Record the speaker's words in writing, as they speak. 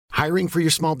Hiring for your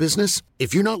small business?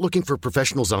 If you're not looking for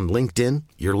professionals on LinkedIn,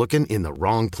 you're looking in the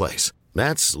wrong place.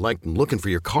 That's like looking for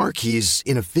your car keys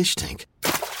in a fish tank.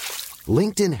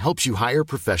 LinkedIn helps you hire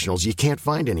professionals you can't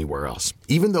find anywhere else,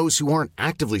 even those who aren't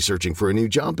actively searching for a new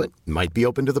job but might be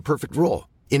open to the perfect role.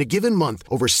 In a given month,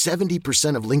 over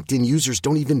 70% of LinkedIn users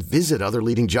don't even visit other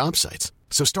leading job sites.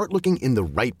 So start looking in the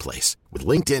right place. With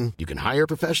LinkedIn, you can hire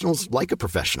professionals like a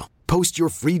professional. Post your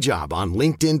free job on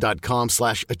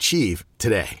linkedin.com/achieve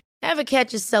today. Ever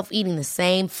catch yourself eating the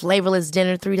same flavorless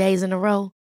dinner 3 days in a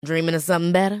row? Dreaming of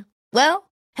something better?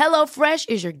 Well, HelloFresh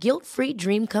is your guilt-free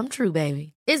dream come true,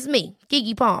 baby. It's me,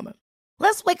 Keke Palmer.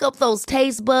 Let's wake up those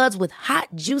taste buds with hot,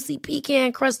 juicy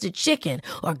pecan-crusted chicken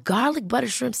or garlic butter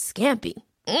shrimp scampi.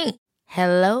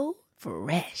 Hello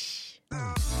Fresh.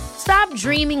 Stop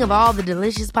dreaming of all the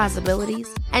delicious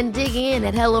possibilities and dig in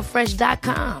at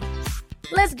HelloFresh.com.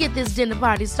 Let's get this dinner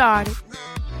party started.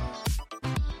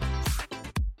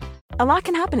 A lot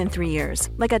can happen in 3 years,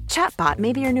 like a chatbot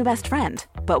may be your new best friend.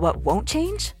 But what won't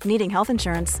change? Needing health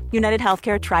insurance. United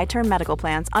Healthcare Tri-Term Medical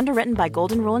Plans, underwritten by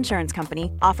Golden Rule Insurance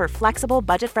Company, offer flexible,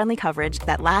 budget-friendly coverage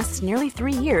that lasts nearly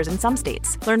 3 years in some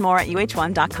states. Learn more at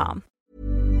uh1.com.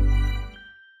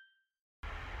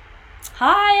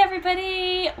 Hi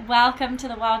everybody, welcome to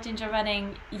the Wild Ginger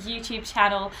Running YouTube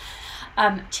channel.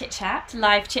 Live chit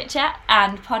chat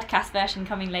and podcast version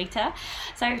coming later.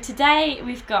 So today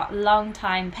we've got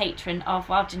long-time patron of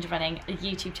Wild Ginger Running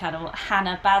YouTube channel,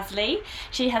 Hannah Bazley.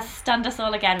 She has stunned us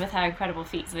all again with her incredible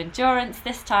feats of endurance.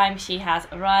 This time she has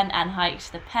run and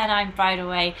hiked the Pennine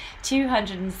Bridleway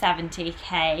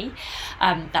 270k,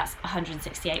 that's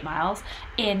 168 miles,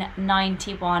 in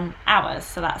 91 hours.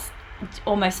 So that's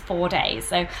almost 4 days.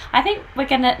 So I think we're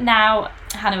gonna now,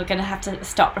 Hannah, we're gonna have to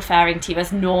stop referring to you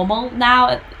as normal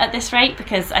now at this rate,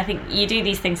 because I think you do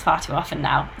these things far too often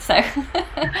now. So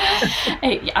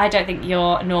I don't think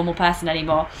you're a normal person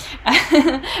anymore.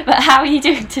 But how are you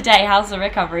doing today? How's the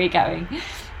recovery going?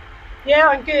 Yeah,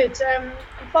 I'm good. I'm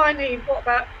finally,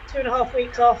 about 2.5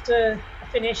 weeks after I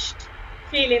finished,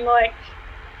 feeling like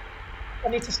I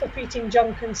need to stop eating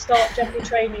junk and start gently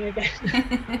training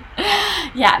again.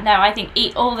 Yeah, no, I think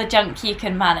eat all the junk you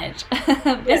can manage.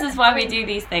 This is why we do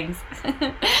these things.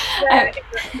 Yeah,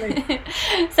 exactly.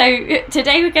 So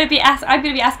today I'm going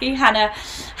to be asking Hannah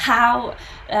how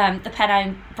the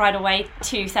Pennine Bridleway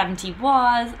 270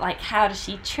 was, like, how does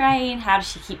she train, how does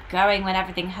she keep going when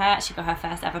everything hurts? She got her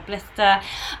first ever blister,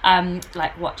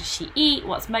 like, what does she eat,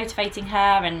 what's motivating her,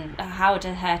 and how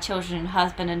do her children,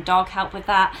 husband and dog help with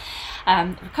that,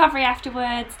 recovery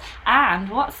afterwards, and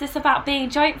what's this about being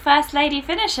joint first lady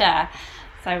finisher?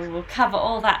 So we'll cover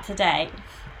all that today.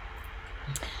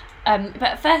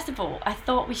 But first of all, I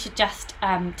thought we should just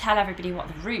tell everybody what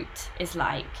the route is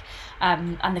like,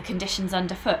 and the conditions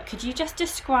underfoot. Could you just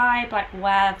describe, like,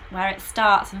 where it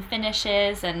starts and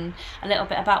finishes, and a little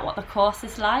bit about what the course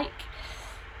is like?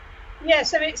 Yeah,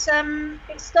 so it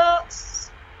starts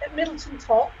at Middleton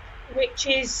Top, which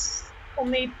is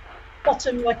on the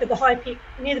bottom, like at the High Peak,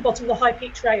 near the bottom of the High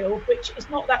Peak Trail, which is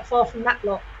not that far from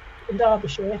Matlock in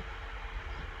Derbyshire.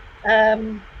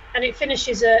 And it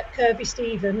finishes at Kirby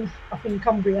Stephen up in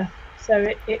Cumbria.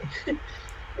 So it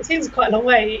seems quite a long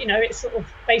way, you know. It's sort of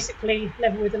basically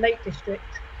level with the Lake District.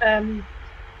 And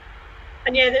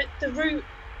yeah, the route,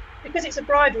 because it's a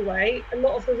bridleway, a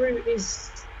lot of the route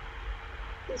is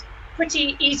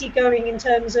pretty easy going in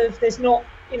terms of there's not,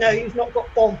 you know, you've not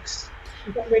got bogs.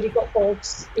 You've not really got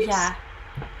bogs. Yeah.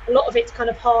 A lot of it's kind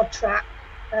of hard track,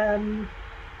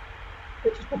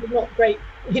 which is probably not great,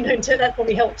 you know, that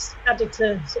probably helps added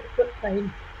to sort of foot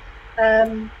pain.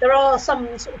 There are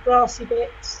some sort of grassy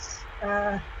bits,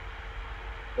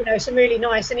 you know, some really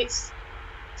nice, and it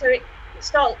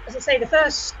starts, as I say, the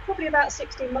first probably about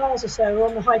 16 miles or so are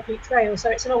on the High Peak Trail, so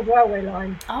it's an old railway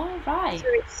line. Oh, right. So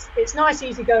it's nice,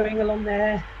 easy going along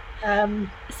there.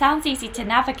 Sounds easy to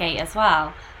navigate as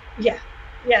well. Yeah.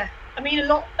 I mean, a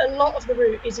lot of the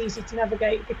route is easy to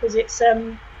navigate because it's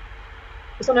on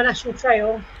a national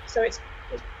trail, so it's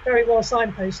very well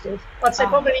signposted. I'd say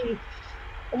probably,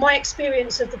 on my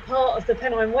experience of the part of the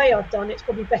Pennine Way I've done, it's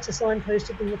probably better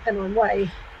signposted than the Pennine Way.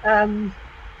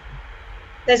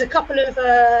 There's a couple of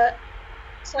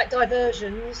slight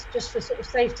diversions just for sort of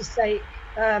safety's sake,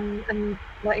 and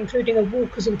like including a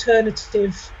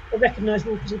recognised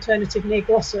walkers alternative near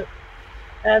Glossop.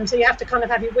 So you have to kind of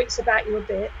have your wits about you a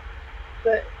bit,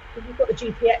 but if you've got the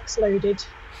GPX loaded,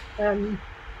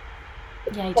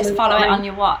 yeah, you just follow it on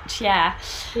your watch. Yeah,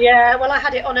 well, I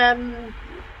had it on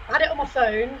my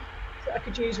phone that I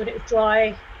could use when it was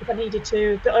dry if I needed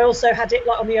to, but I also had it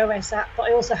like on the OS app, but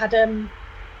I also had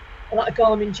like a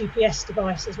Garmin GPS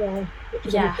device as well, which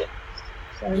was a bit.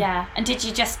 So. Yeah, and did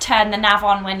you just turn the nav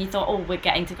on when you thought, oh, we're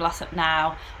getting to Glossop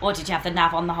now, or did you have the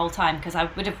nav on the whole time? Because I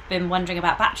would have been wondering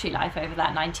about battery life over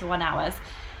that 91 hours.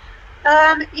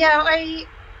 Yeah, I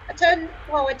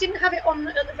didn't have it on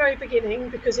at the very beginning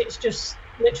because it's just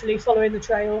literally following the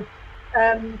trail.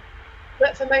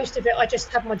 But for most of it, I just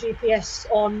had my GPS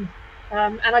on,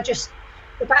 and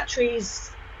the batteries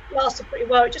lasted pretty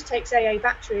well. It just takes AA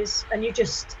batteries, and you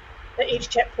just, at each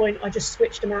checkpoint, I just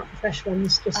switched them out for fresh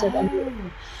ones, just so that.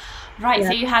 Right, yeah.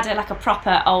 So you had a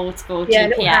proper old school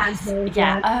GPS. Handheld,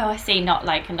 yeah. Oh, I see. Not a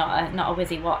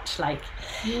Wizzy watch, like.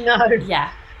 No.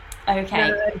 Yeah.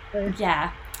 Okay. No.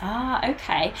 Yeah. Ah,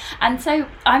 okay. And so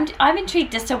I'm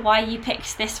intrigued as to why you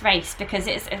picked this race, because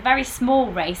it's a very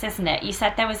small race, isn't it? You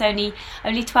said there was only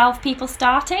 12 people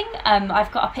starting.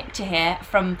 I've got a picture here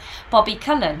from Bobby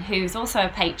Cullen, who's also a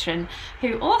patron,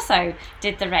 who also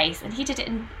did the race, and he did it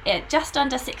in just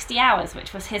under 60 hours,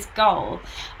 which was his goal,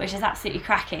 which is absolutely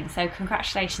cracking. So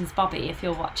congratulations, Bobby, if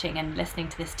you're watching and listening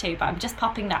to this too. But I'm just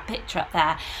popping that picture up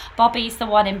there. Bobby's the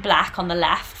one in black on the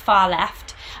left, far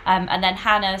left. And then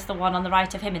Hannah's the one on the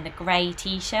right of him in the grey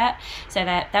t-shirt. So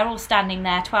they're all standing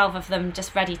there, 12 of them,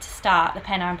 just ready to start the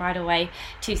Pennine Bridleway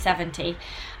 270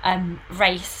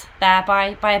 race there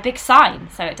by a big sign.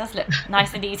 So it does look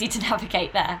nice and easy to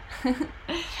navigate there.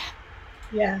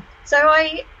 Yeah. So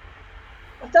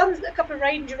I've done a couple of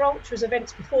Ranger Ultras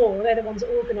events before. They're the ones that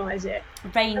organise it.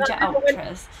 Ranger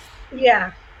Ultras.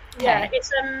 Yeah. Okay.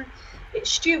 Yeah. It's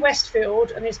Stu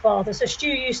Westfield and his father. So Stu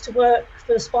used to work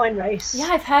for the Spine Race. Yeah,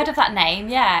 I've heard of that name.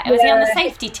 Yeah. Was he on the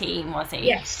safety team, was he?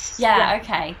 Yes. Yeah,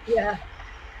 okay. Yeah.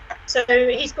 So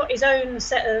he's got his own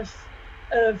set of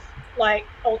like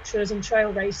ultras and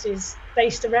trail races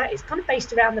based around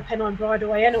the Pennine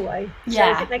Bridleway anyway. So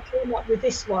yeah. I think they came up with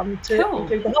this one to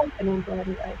include the whole Pennine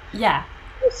Bridleway. Yeah.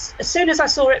 As soon as I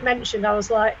saw it mentioned, I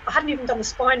was like, I hadn't even done the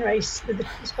Spine race with the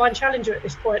Spine Challenger at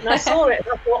this point, and I saw it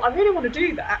and I thought, I really want to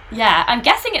do that. Yeah, I'm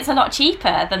guessing it's a lot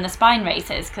cheaper than the Spine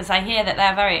races, because I hear that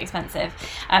they're very expensive.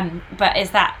 But is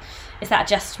that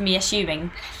just me assuming?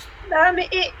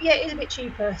 It is a bit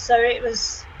cheaper. So it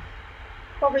was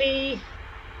probably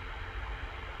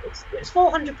it's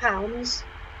 £400.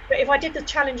 But if I did the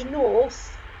Challenger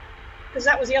North, because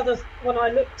that was the other one I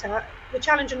looked at. The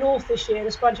Challenger North this year,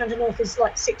 the Spine Challenger North is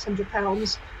like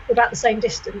 £600, about the same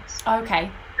distance.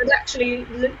 Okay. And actually,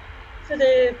 for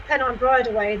the Pennine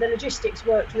Bridleway, the logistics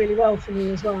worked really well for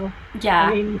me as well. Yeah.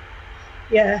 I mean,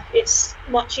 yeah, it's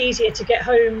much easier to get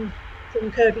home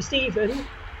from Kirby Stephen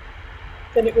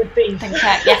than it would be. Than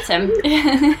Kirk Yetton.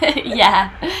 Yeah,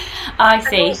 I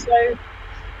see.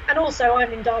 And also,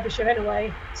 I'm in Derbyshire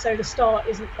anyway, so the start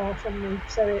isn't far from me.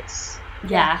 So it's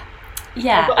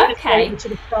Yeah, okay. Lift over to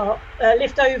the start.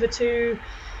 Lift over to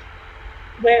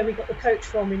where we got the coach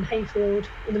from in Hayfield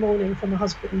in the morning from my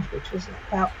husband, which was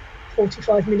about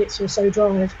 45 minutes or so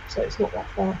drive, so it's not that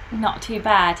far. Not too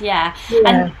bad, yeah.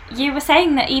 And you were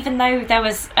saying that even though there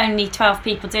was only 12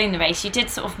 people doing the race, you did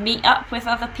sort of meet up with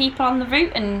other people on the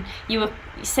route and you were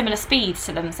similar speeds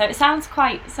to them, so it sounds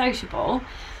quite sociable.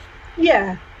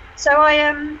 Yeah. So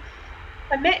I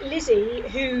met Lizzie,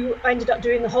 who I ended up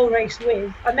doing the whole race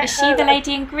with. Is she the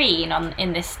lady in green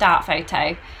in this start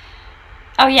photo?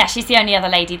 Oh yeah, she's the only other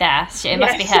lady there. It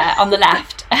must be her on the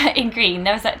left in green.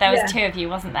 There was two of you,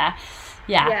 wasn't there?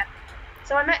 Yeah.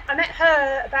 So I met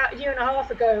her about a year and a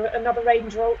half ago at another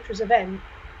Ranger Ultras event,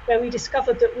 where we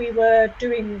discovered that we were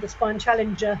doing the Spine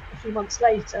Challenger a few months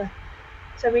later.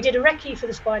 So we did a recce for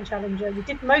the Spine Challenger. We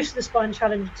did most of the Spine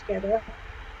Challenger together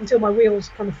until my wheels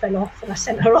kind of fell off and I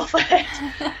sent her off ahead.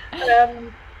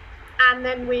 And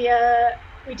then we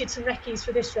did some recce's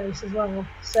for this race as well.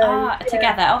 So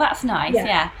together. Oh, that's nice.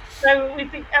 Yeah. So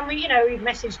we've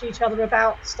messaged each other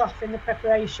about stuff in the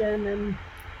preparation, and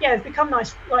we've become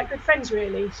nice, like good friends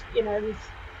really. With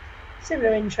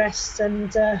similar interests,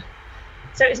 and so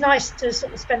it's nice to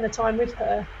sort of spend the time with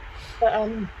her. But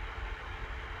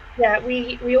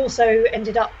we also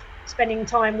ended up spending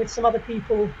time with some other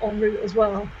people en route as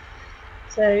well.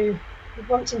 So we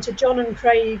bumped into John and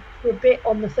Craig for a bit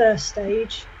on the first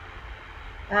stage.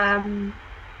 And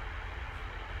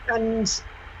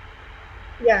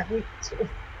we sort of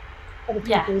other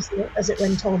people as it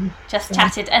went on. Just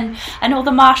chatted, and all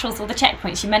the marshals, all the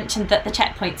checkpoints. You mentioned that the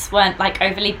checkpoints weren't like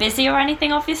overly busy or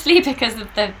anything, obviously, because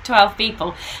of the 12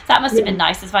 people. That must have been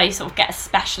nice as well. You sort of get a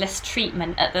specialist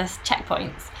treatment at the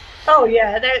checkpoints. Oh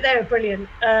yeah, they were brilliant.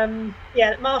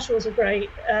 Marshals are great.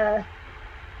 And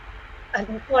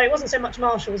it wasn't so much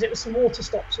marshals; it was some water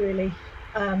stops really.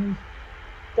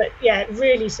 But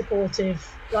really supportive.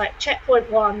 Like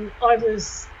checkpoint 1,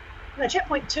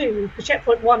 checkpoint 2, because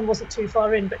checkpoint 1 wasn't too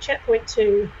far in, but checkpoint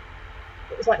 2,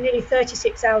 it was like nearly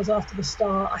 36 hours after the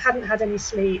start. I hadn't had any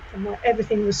sleep, and like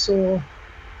everything was sore.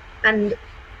 And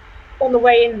on the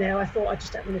way in there, I thought, I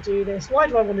just don't want to do this. Why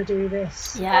do I want to do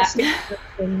this? Yeah.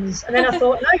 And then I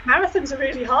thought, no, marathons are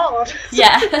really hard.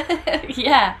 Yeah.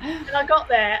 Yeah. And I got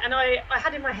there, and I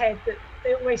had in my head that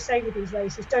they always say with these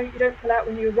races, you don't pull out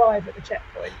when you arrive at the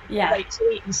checkpoint. Yeah. Wait to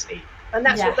eat and sleep. And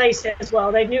that's what they said as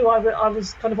well. They knew I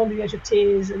was kind of on the edge of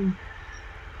tears, and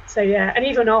so yeah. And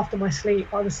even after my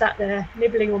sleep, I was sat there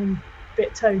nibbling on a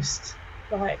bit of toast,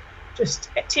 like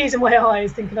just tears in my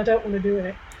eyes, thinking I don't want to do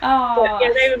it. Oh. But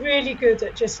yeah, they were really good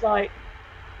at just like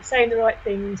saying the right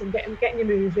things and getting you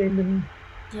moving, and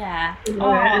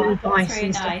and advice very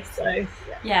and nice. stuff. So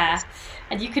yeah.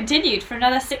 And you continued for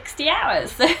another 60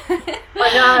 hours. I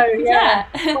know. Yeah.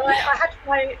 Well, I had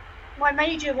my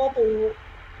major wobble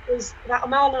was about a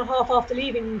mile and a half after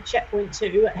leaving checkpoint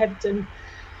 2 at Hebden,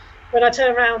 when I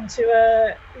turned around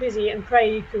to Lizzie and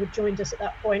Craig, who had joined us at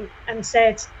that point, and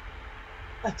said,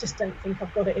 I just don't think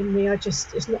I've got it in me.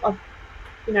 It's not.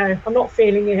 I'm not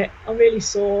feeling it. I'm really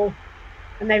sore.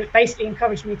 And they basically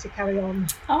encouraged me to carry on.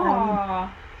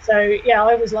 So yeah,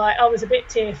 I was a bit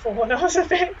tearful, and I was a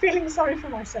bit feeling sorry for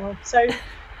myself. So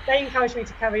they encouraged me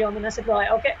to carry on, and I said, right,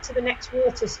 I'll get to the next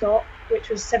water stop, which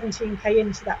was 17k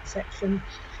into that section,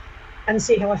 and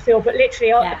see how I feel. But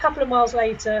literally a couple of miles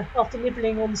later, after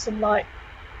nibbling on some like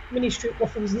mini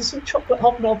stroopwafels and some chocolate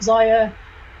hobnobs, I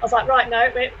was like, right,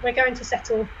 no, we're going to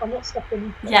settle. I'm not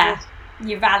stopping.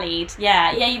 You rallied.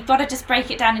 You've got to just break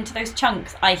it down into those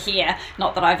chunks, I hear.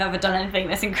 Not that I've ever done anything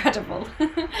that's incredible.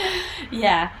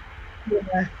 Yeah,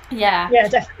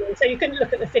 definitely. So you couldn't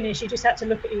look at the finish, you just had to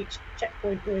look at each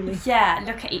checkpoint, really.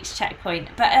 Look at each checkpoint.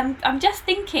 But I'm just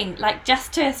thinking, like,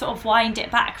 just to sort of wind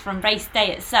it back from race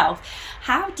day itself,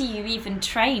 how do you even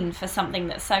train for something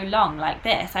that's so long like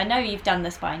this? I know you've done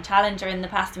the Spine Challenger in the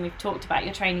past, and we've talked about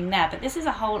your training there, but this is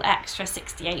a whole extra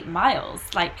 68 miles.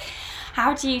 Like,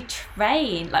 how do you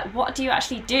train? Like, what do you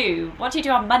actually do? What do you do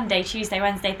on Monday, Tuesday,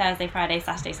 Wednesday, Thursday, Friday,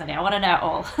 Saturday, Sunday? I want to know it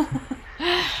all.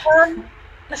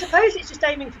 I suppose it's just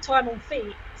aiming for time on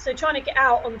feet. So trying to get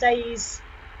out on days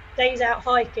out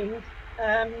hiking.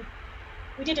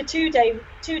 We did a two-day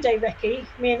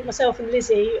recce, myself and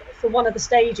Lizzie, for one of the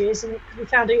stages, and we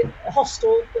found a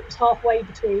hostel that was halfway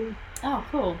between. Oh,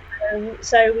 cool.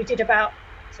 So we did about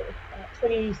sort of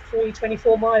 23,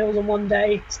 24 miles on one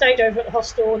day, stayed over at the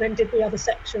hostel, and then did the other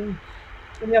section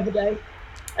on the other day.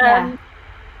 And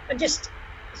it's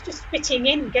just fitting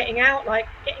in, getting out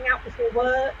before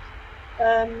work.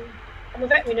 I'm a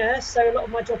veterinary nurse, so a lot of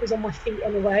my job is on my feet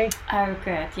anyway. Oh,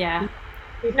 good, yeah.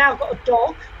 We've now got a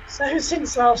dog, so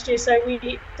since last year, so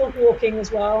we dog walking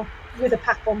as well, with a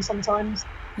pack on sometimes.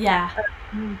 Yeah.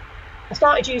 I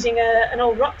started using an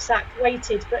old rucksack,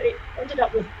 weighted, but it ended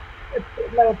up with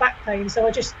a lower back pain, so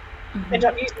I just ended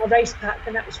up using my race pack,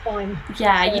 and that was fine.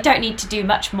 Yeah, you don't need to do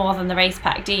much more than the race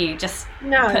pack, do you? Just put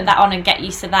that on and get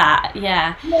used to that.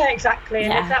 Yeah, exactly.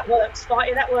 And if that works fine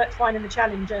in the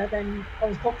Challenger, then I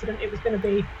was confident it was going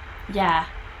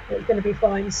to be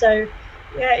fine. So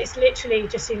yeah, it's literally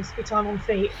just seems to be time on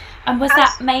feet. And was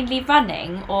that mainly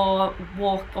running or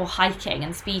walk or hiking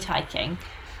and speed hiking?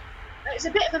 It's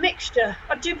a bit of a mixture.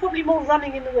 I do probably more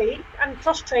running in the week and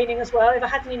cross training as well if I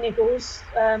had any niggles,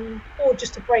 or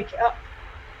just to break it up.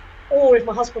 Or if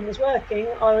my husband was working,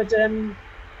 I would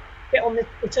get on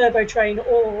the turbo train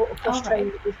or a cross train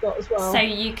that we've got as well. So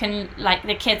you can, like,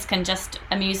 the kids can just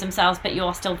amuse themselves, but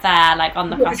you're still there, like on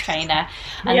the cross trainer,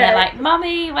 and they're like,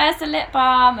 "Mummy, where's the lip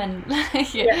balm?" And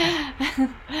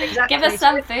exactly. Give us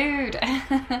some food.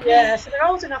 So they're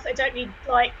old enough they don't need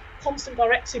like constant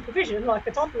direct supervision like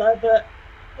a toddler, but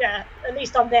at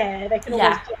least I'm there. They can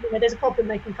always, there's a problem,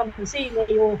 they can come and see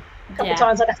me, or a couple of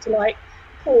times I'd have to like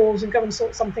pause and go and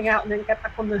sort something out and then get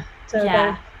back on the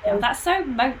turbo. That's so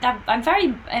I'm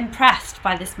very impressed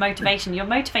by this motivation. You're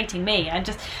motivating me. I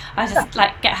just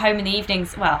like get home in the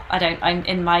evenings. Well, I don't, I'm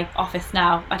in my office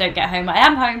now, I don't get home, I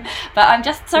am home, but I'm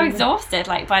just so exhausted,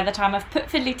 like by the time I've put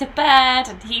Fiddly to bed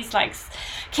and he's like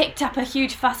kicked up a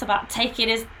huge fuss about taking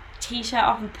his t-shirt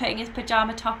off and putting his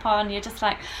pajama top on, you're just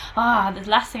like, the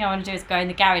last thing I want to do is go in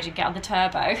the garage and get on the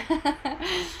turbo.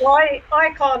 Well,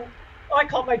 I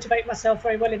can't motivate myself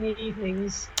very well in the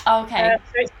evenings. Okay.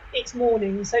 So it's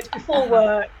morning, so it's before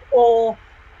work, or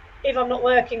if I'm not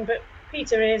working but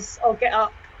Peter is, I'll get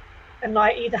up and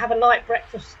like either have a light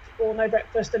breakfast or no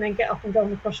breakfast and then get up and go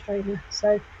on the cross trainer.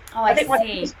 So I think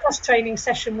my cross training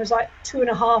session was like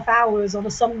 2.5 hours on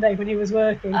a Sunday when he was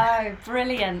working. Oh,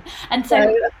 brilliant. And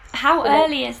so how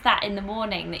early is that in the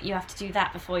morning that you have to do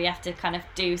that before you have to kind of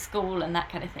do school and that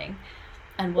kind of thing?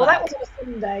 And work? Well, that was on a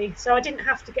Sunday, so I didn't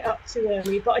have to get up too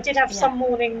early, but I did have some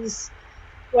mornings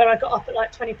where I got up at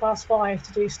like 5:20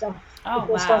 to do stuff. Oh,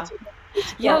 before wow. starting.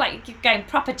 You're going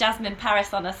proper Jasmine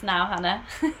Paris on us now, Hannah.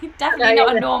 Definitely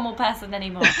not a normal person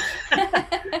anymore.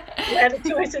 Yeah, the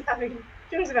joys of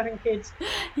having kids.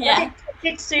 Yeah. I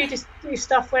did do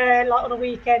stuff where, like, on a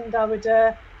weekend I would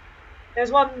there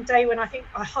was one day when I think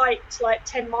I hiked like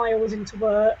 10 miles into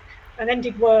work and then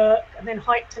did work and then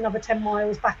hiked another 10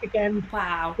 miles back again.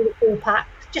 Wow. With a full pack,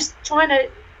 just trying to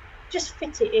just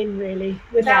fit it in, really,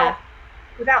 without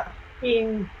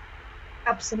being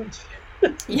absent.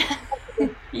 Yeah.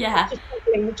 Yeah. Just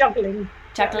juggling.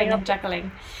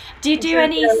 Do you do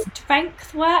any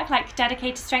strength work, like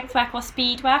dedicated strength work or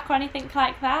speed work or anything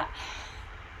like that?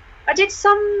 I did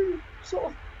some sort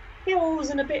of hills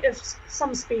and a bit of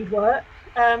some speed work.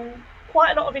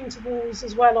 Quite a lot of intervals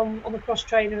as well on the cross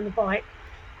trainer and the bike.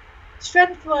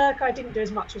 Strength work I didn't do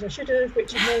as much as I should have,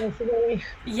 which is normal for me.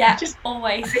 Yeah, just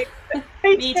always.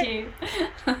 Me too.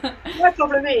 My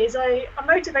problem is I'm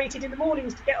motivated in the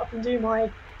mornings to get up and do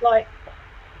my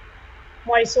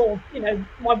sort of,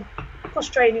 my cross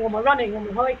training or my running or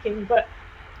my hiking, but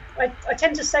I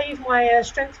tend to save my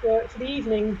strength work for the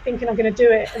evening, thinking I'm going to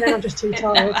do it, and then I'm just too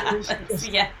tired.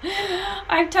 Yeah,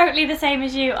 I'm totally the same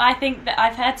as you. I think that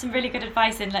I've heard some really good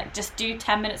advice in, like, just do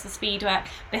 10 minutes of speed work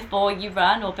before you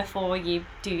run or before you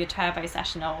do your turbo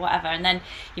session or whatever, and then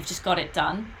you've just got it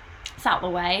done. It's out the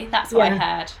way. That's what I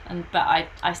heard, but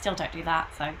I still don't do that.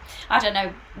 So I don't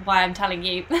know why I'm telling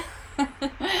you.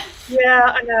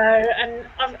 Yeah, I know,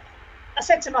 and I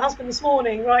said to my husband this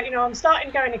morning, right, I'm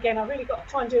starting going again. I've really got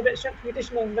to try and do a bit of strength and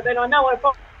conditioning, but then I know I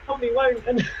probably won't,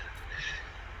 and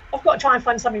I've got to try and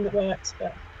find something that works.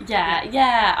 But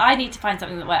yeah, I need to find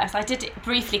something that works. I did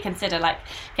briefly consider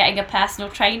getting a personal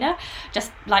trainer,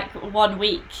 just 1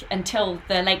 week until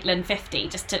the Lakeland 50,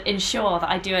 just to ensure that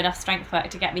I do enough strength work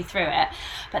to get me through it.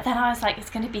 But then I was like, it's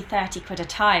going to be 30 quid a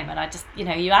time, and I just,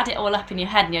 you add it all up in your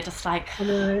head, and you're just like,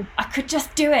 I could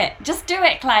just do it,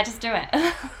 Claire, just do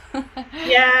it.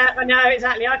 Yeah, I know,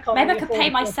 exactly. I can't. Maybe I could pay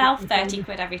myself 30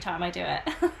 quid every time I do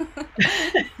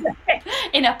it.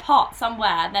 In a pot somewhere,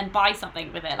 and then buy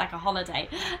something with it, like a holiday.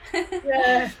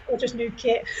 Yeah, or just new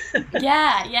kit.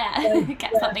 Yeah.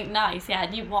 Get something nice, a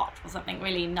new watch or something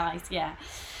really nice, Yeah,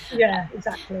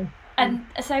 exactly. And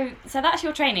so that's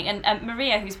your training. And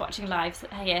Maria, who's watching live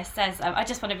here, says, I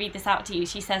just want to read this out to you.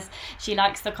 She says she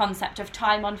likes the concept of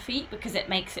time on feet because it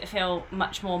makes it feel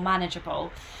much more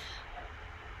manageable.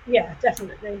 Yeah,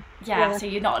 definitely. Yeah, so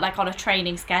you're not on a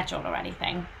training schedule or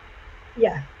anything.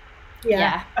 Yeah.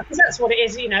 Because that's what it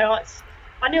is,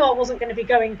 I knew I wasn't going to be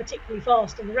going particularly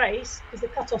fast in the race because the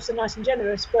cut-offs are nice and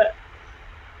generous, but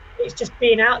it's just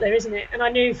being out there, isn't it? And I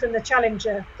knew from the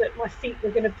Challenger that my feet were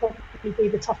going to probably be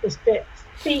the toughest bit.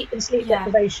 Feet and sleep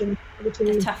deprivation are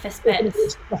the toughest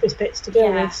bits to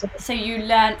deal with. So you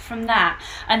learnt from that,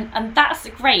 and that's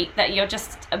great that you're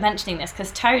just mentioning this,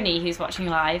 because Tony, who's watching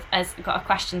live, has got a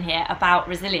question here about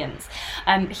resilience.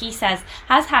 He says,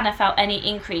 has Hannah felt any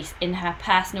increase in her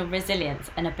personal resilience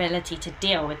and ability to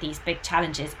deal with these big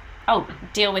challenges?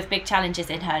 Deal with big challenges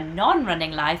in her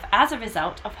non-running life as a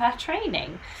result of her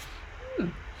training?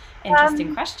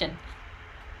 Interesting question.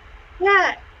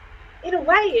 Yeah, in a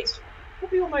way it's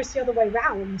probably almost the other way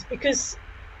round, because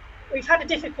we've had a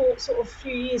difficult sort of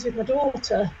few years with my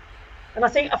daughter, and I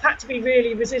think I've had to be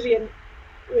really resilient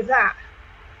with that,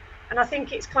 and I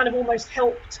think it's kind of almost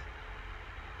helped,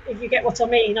 if you get what I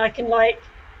mean. I can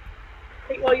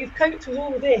think, well, you've coped with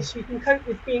all of this, you can cope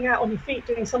with being out on your feet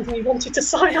doing something you wanted to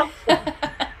sign up for.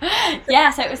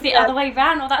 So it was the other way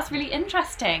round. that's really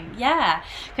interesting.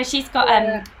 Because she's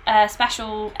got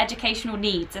special educational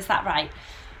needs, is that right?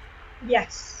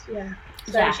 Yes.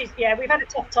 So we've had a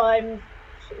tough time,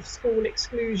 sort of school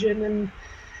exclusion and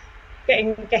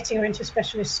getting her into a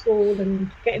specialist school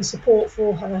and getting support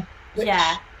for her, which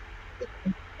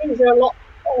things are a lot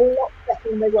better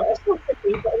than they were. It's still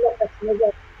tricky, but a lot better than they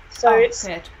were. So it's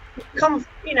good.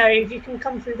 If you can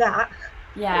come through that.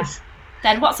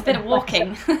 Then what's a bit of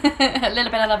walking? A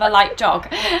little bit of a light jog.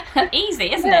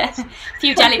 Easy, isn't it? A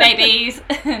few jelly babies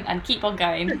and keep on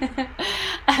going.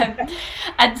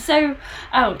 And so,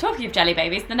 talking of jelly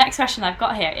babies, the next question I've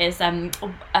got here is,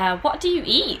 what do you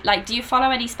eat? Do you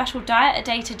follow any special diet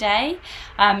day to day?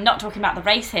 Not talking about the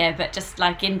race here, but just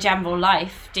in general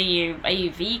life. Are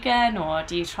you vegan, or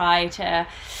do you try to,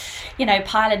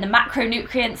 pile in the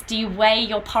macronutrients? Do you weigh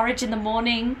your porridge in the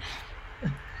morning?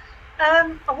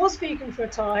 I was vegan for a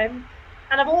time,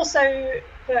 and I've also,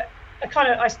 but I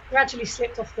gradually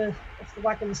slipped off the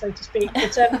wagon, so to speak.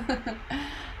 But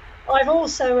I've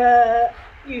also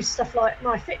used stuff like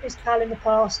my Fitness Pal in the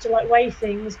past to weigh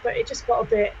things, but it just got a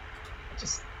bit,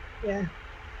 just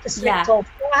slipped off.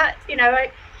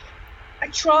 I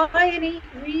try and eat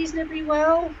reasonably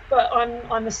well, but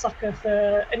I'm a sucker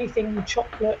for anything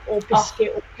chocolate or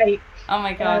biscuit or cake. Oh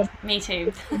my God, me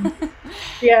too.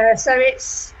 Yeah, so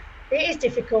it is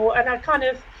difficult, and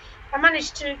I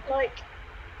managed to like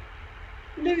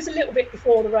lose a little bit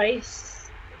before the race,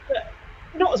 but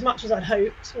not as much as I'd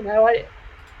hoped. I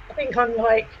think I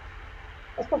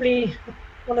was probably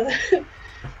one of the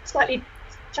slightly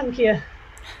chunkier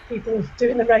people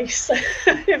doing the race. So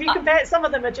if you compare it, some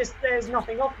of them are just, there's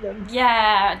nothing of them.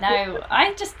 Yeah, no,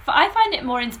 I find it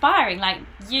more inspiring. Like,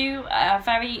 you are a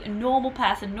very normal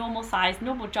person, normal size,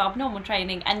 normal job, normal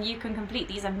training, and you can complete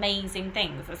these amazing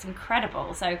things. It's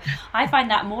incredible. So I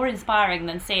find that more inspiring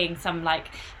than seeing some like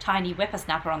tiny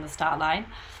whippersnapper on the start line.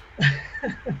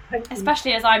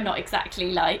 Especially as I'm not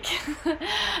exactly like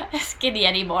skinny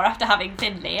anymore after having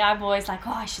Finley. I'm always like,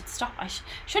 oh, I should stop. I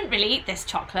shouldn't really eat this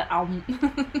chocolate. I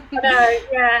know,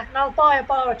 yeah. And I'll buy a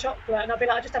bar of chocolate and I'll be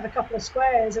like, I'll just have a couple of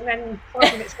squares, and then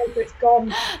 5 minutes later it's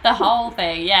gone. The whole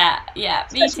thing, yeah, me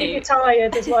Especially too. You're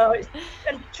tired as well.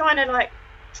 And trying to like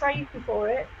train for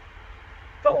it,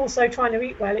 but also trying to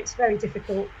eat well. It's very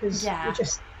difficult because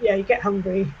you get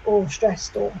hungry or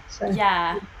stressed or so.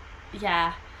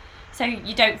 Yeah. So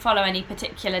you don't follow any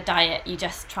particular diet, you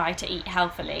just try to eat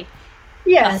healthily?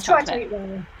 Yeah, try to eat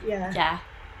well, Yeah.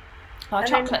 Well,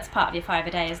 chocolate's part of your 5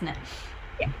 a day, isn't it?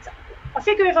 Yeah, exactly. I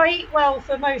figure if I eat well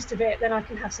for most of it, then I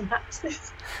can have some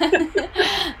practice.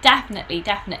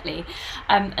 Definitely.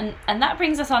 And that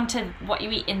brings us on to what you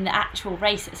eat in the actual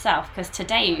race itself, because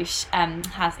Tadeusz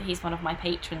he's one of my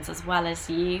patrons as well as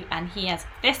you, and he has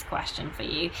this question for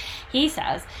you. He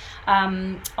says,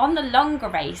 on the longer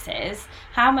races,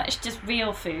 how much does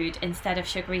real food instead of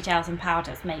sugary gels and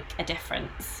powders make a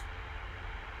difference?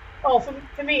 Oh,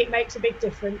 for me it makes a big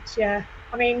difference, yeah.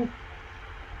 I mean,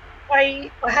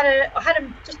 I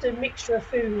had just a mixture of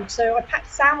food. So I packed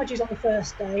sandwiches on the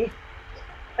first day,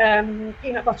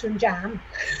 peanut butter and jam.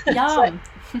 Yum.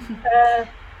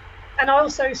 And I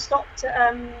also stopped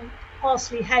at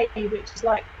Parsley Hay, which is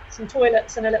like some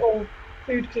toilets and a little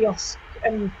food kiosk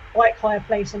and bike hire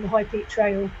place on the High Peak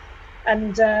Trail.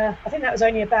 And I think that was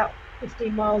only about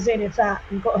 15 miles in, if that,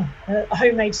 and got a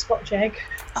homemade Scotch egg.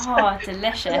 Oh,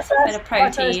 delicious. A bit of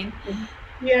protein.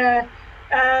 Yeah.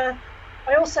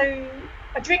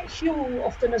 I drink Huel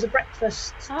often as a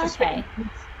breakfast. Okay.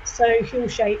 So Huel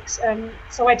shakes.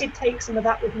 So I did take some of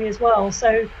that with me as well.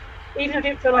 So even if I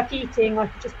didn't feel like eating, I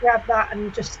could just grab that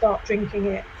and just start drinking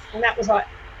it. And that was like,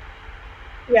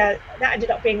 that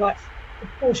ended up being like, the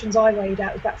portions I weighed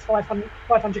out was about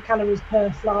 500 calories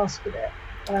per flask with it.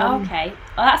 Okay,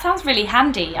 well that sounds really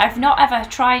handy. I've not ever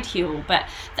tried Huel, but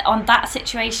on that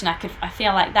situation, I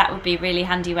feel like that would be a really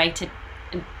handy way to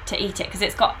eat it, because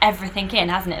it's got everything in,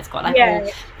 hasn't it? It's got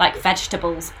all like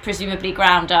vegetables presumably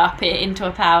ground up into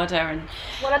a powder. And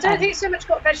well, I don't think it's so much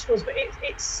got vegetables, but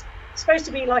it's supposed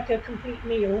to be like a complete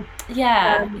meal.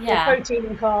 Protein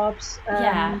and carbs.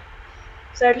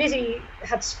 So Lizzie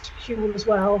had Huel as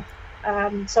well.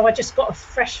 So I just got a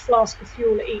fresh flask of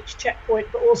Huel at each checkpoint,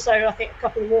 but also I think a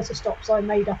couple of water stops I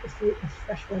made up a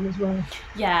fresh one as well.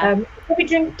 Probably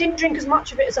didn't drink as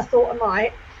much of it as I thought I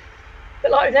might,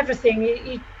 but like with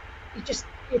everything,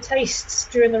 your tastes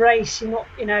during the race, you're not,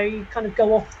 you kind of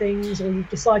go off things, or you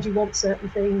decide you want certain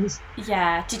things.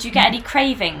 Did you get any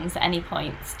cravings at any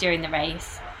points during the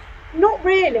race? Not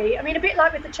really. I mean, a bit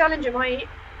like with the Challenger, I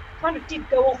kind of did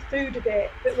go off food a bit,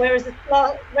 but whereas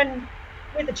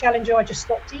with the Challenger I just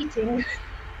stopped eating.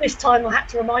 This time I had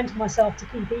to remind myself to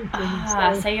keep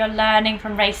eating. So you're learning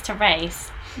from race to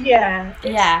race.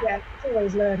 It's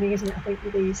always learning, isn't it, I think,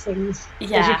 with these things,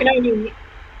 because you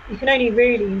can only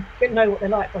really know what they're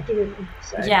like by doing them.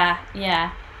 So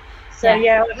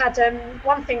I had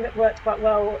one thing that worked quite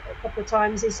well a couple of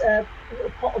times is a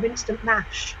little pot of instant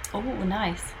mash. Oh,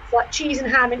 nice. It's like cheese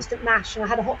and ham instant mash, and I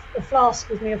had a flask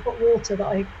with me of hot water that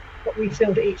I got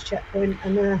refilled at each checkpoint,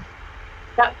 and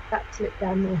that slipped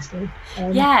down nicely.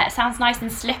 It sounds nice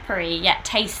and slippery yet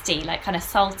tasty, like kind of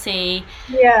salty.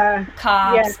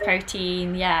 Carbs,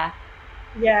 protein. And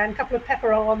a couple of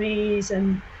pepperonis,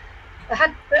 and I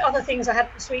had the other things. I had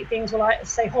the sweet things were like,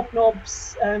 say,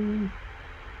 hobnobs,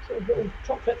 sort of little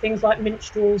chocolate things like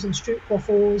minstrels and stroop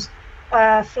waffles,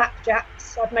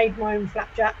 flapjacks. I'd made my own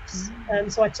flapjacks,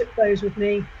 so I took those with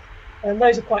me. And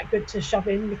those are quite good to shove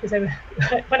in, because they were,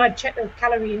 when I checked the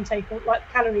calorie intake, like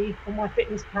calorie on my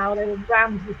fitness pal, they were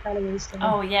rammed with calories. So.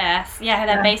 Oh yes,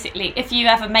 they're basically, if you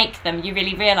ever make them, you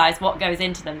really realise what goes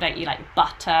into them, don't you? Like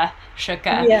butter,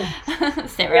 sugar,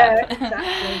 syrup,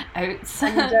 exactly. Oats.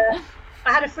 And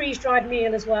I had a freeze-dried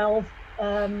meal as well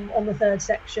on the third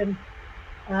section,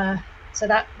 so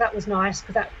that was nice,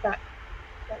 because that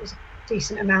was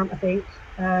decent amount, I think.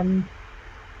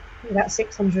 About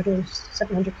 600 or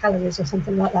 700 calories or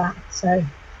something like that. So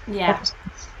yeah.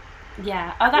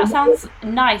 Yeah. Oh, that sounds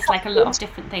nice, like a lot of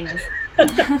different things.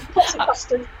 Pots of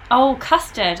custard. Oh,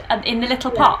 custard in the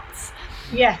little pots.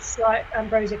 Yes, like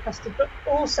ambrosia custard. But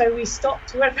also we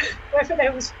stopped wherever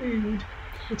there was food.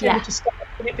 We tended to stop,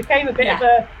 and it became a bit of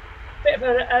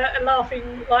a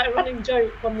laughing, like a running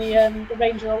joke on the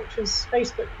Ranger Ultras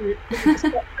Facebook group. We just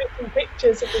kept posting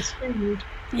pictures of this food.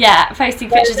 Yeah, posting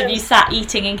pictures of you sat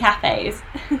eating in cafes.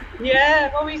 Yeah,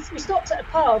 well, we stopped at a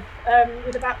pub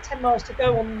with about 10 miles to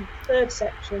go on the third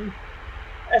section,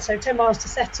 so 10 miles to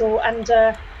settle, and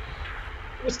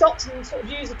we stopped and sort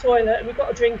of used the toilet, and we got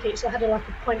a drink each, so I had like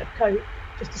a pint of Coke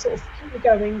just to sort of keep me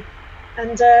going,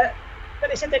 and but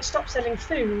they said they'd stop selling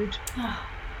food,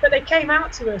 but they came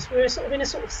out to us. We were sort of in a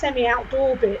sort of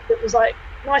semi-outdoor bit that was like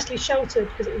nicely sheltered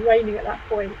because it was raining at that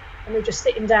point. And we were just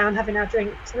sitting down having our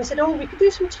drinks, and they said, "Oh, we could do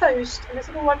some toast." And I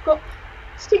said, "Oh, I've got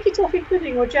sticky toffee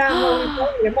pudding or jam rolly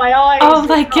poly." And my eyes. Oh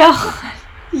my god!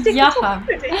 Sticky toffee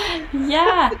pudding.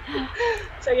 Yeah.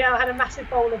 So yeah, I had a massive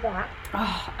bowl of that.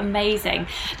 Oh, amazing!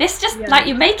 This just like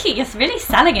you're really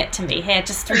selling it to me here,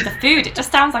 just through the food. It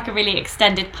just sounds like a really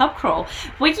extended pub crawl.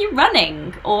 Were you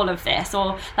running all of this,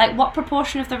 or like what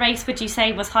proportion of the race would you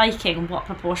say was hiking, and what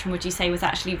proportion would you say was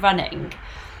actually running?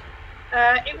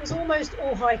 It was almost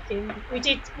all hiking.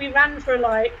 We ran for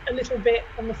like a little bit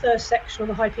on the first section on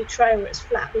the High Peak Trail where it's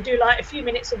flat. We do like a few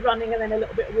minutes of running and then a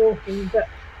little bit of walking, but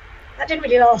that didn't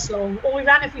really last long. Or we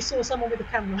ran if we saw someone with a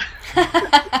camera.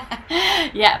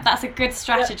 Yeah, that's a good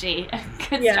strategy.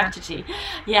 Strategy.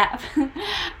 Yeah.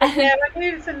 Yeah, I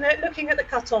knew from looking at the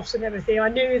cut-offs and everything, I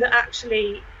knew that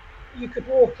actually you could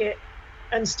walk it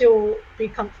and still be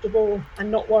comfortable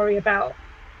and not worry about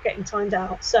getting timed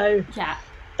out. So yeah.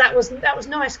 That was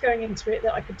nice going into it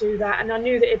that I could do that, and I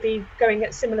knew that it'd be going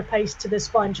at similar pace to the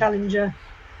Spine Challenger.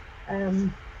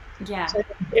 So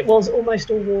it was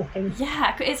almost all walking.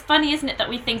 Yeah, it's funny, isn't it, that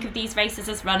we think of these races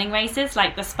as running races,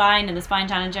 like the Spine and the Spine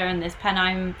Challenger and this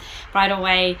Pennine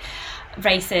Bridleway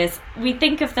races. We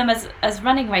think of them as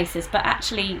running races, but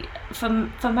actually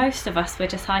for most of us we're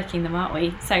just hiking them, aren't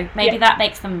we? So maybe that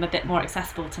makes them a bit more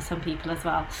accessible to some people as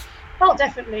well. Oh,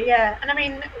 definitely, yeah. And I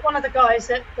mean, one of the guys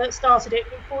that started it,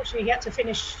 unfortunately, he had to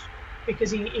finish because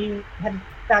he had a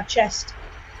bad chest.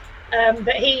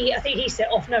 But I think he set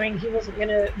off knowing he wasn't going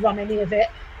to run any of it.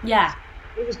 Yeah.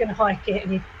 He was going to hike it,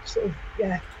 and he sort of,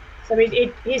 So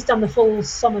he's done the full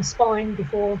summer Spine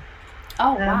before.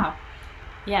 Oh, wow.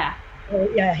 Yeah.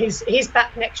 Yeah, he's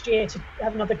back next year to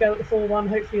have another go at the full one.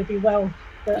 Hopefully he'll be well.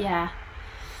 But, yeah,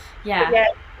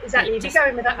 exactly. If you go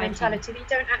in with that mentality that you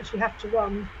don't actually have to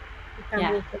run,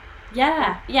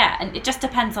 Yeah, and it just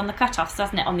depends on the cut-offs,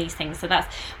 doesn't it, on these things? So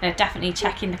we're definitely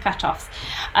checking the cut-offs.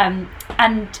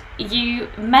 And you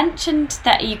mentioned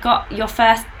that you got your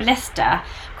first blister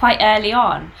quite early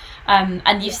on,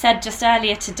 and you said just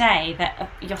earlier today that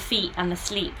your feet and the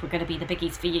sleep were going to be the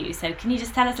biggies for you. So can you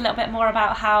just tell us a little bit more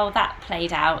about how that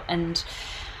played out and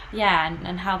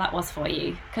how that was for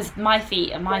you? Because my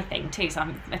feet are my thing too, so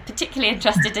I'm particularly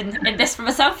interested in this from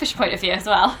a selfish point of view as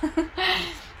well.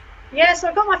 Yeah, so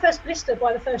I got my first blister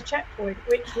by the first checkpoint,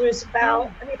 which was about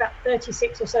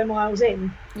 36 or so miles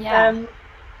in. Yeah.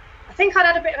 I think I'd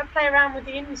had a bit of a play around with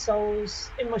the insoles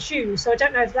in my shoes, so I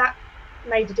don't know if that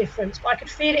made a difference, but I could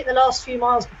feel it the last few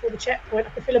miles before the checkpoint. I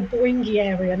could feel a boingy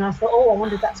area, and I thought, I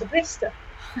wonder if that's a blister,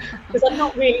 because I'd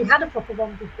not really had a proper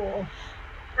one before.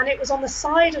 And it was on the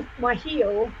side of my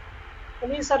heel, on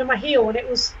the inside of my heel, and it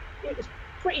was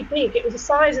pretty big. It was the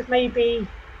size of maybe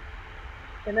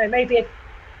a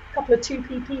couple of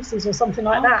 2p pieces or something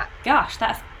like that. Gosh,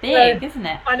 that's big, isn't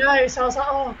it? I know. So I was like,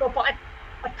 oh god, but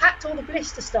I packed all the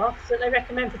blister stuff that they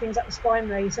recommend for things like the Spine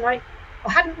race, and I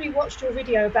hadn't rewatched your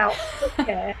video about foot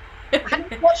care. I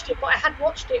hadn't watched it, but I had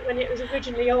watched it when it was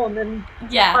originally on, and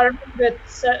I remembered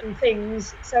certain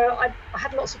things. So I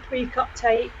had lots of pre-cut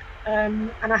tape,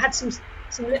 and I had some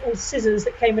little scissors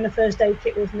that came in a first aid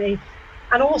kit with me,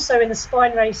 and also in the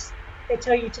Spine race they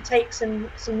tell you to take some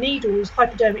needles,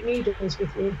 hypodermic needles,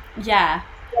 with you. Yeah.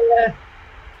 So,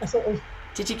 I sort of.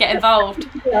 Did you get involved?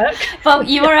 Well,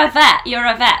 you're a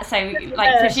vet, so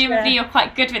presumably you're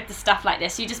quite good with the stuff like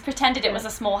this. You just pretended it was a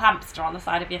small hamster on the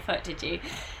side of your foot, did you?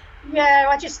 Yeah,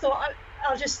 I just thought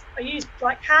I used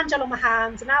like hand gel on my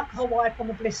hands, an alcohol wipe on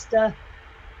the blister,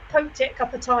 poked it a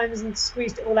couple of times and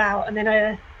squeezed it all out, and then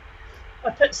I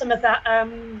put some of that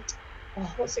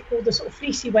what's it called, the sort of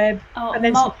fleecy web, and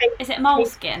then is it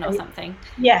moleskin or something?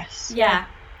 Yes. Yeah,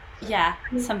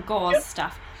 some gauze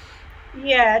stuff.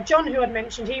 Yeah, John, who I'd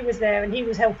mentioned, he was there and he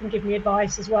was helping give me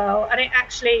advice as well, and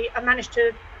I managed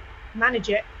to manage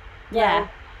it Yeah.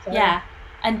 So. Yeah.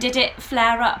 And did it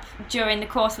flare up during the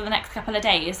course of the next couple of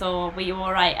days, or were you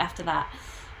all right after that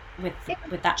with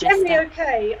that generally blister?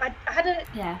 Okay. I had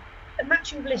a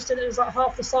matching blister that was like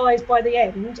half the size by the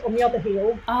end on the other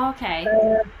heel. Oh, okay.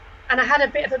 And I had a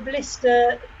bit of a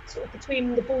blister sort of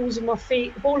between the balls of my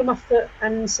feet, the ball of my foot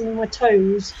and some of my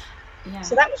toes. Yeah.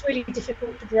 So that was really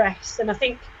difficult to dress. And I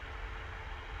think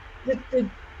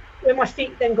when my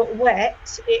feet then got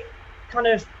wet, it kind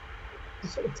of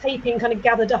sort of taping kind of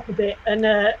gathered up a bit and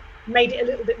made it a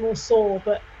little bit more sore.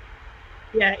 But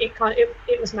yeah,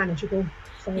 it was manageable.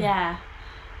 So. Yeah.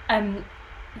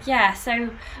 So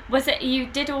was it, you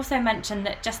did also mention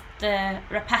that just the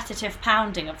repetitive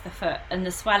pounding of the foot and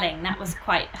the swelling, that was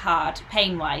quite hard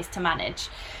pain wise to manage.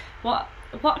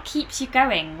 What keeps you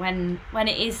going when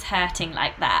it is hurting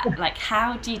like that? Like,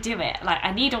 how do you do it? Like,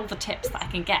 I need all the tips that I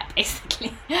can get,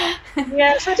 basically.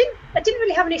 Yeah, so I didn't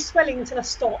really have any swelling until I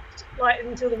stopped, like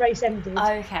until the race ended.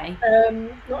 Okay.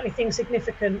 Not anything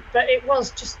significant, but it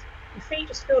was just, your feet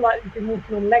just feel like you've been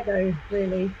walking on Lego,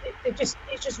 really. It's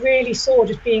just really sore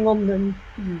just being on them.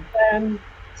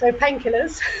 So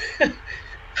painkillers,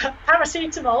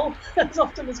 paracetamol as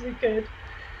often as we could,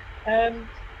 and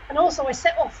also I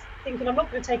set off thinking I'm not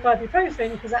going to take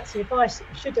ibuprofen because that's the advice that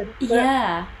you shouldn't.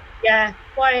 But yeah,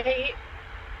 by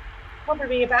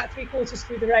probably about 3/4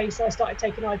 through the race I started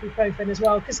taking ibuprofen as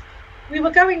well, because we were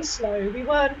going slow. We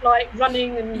weren't like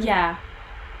running and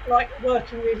like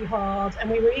working really hard,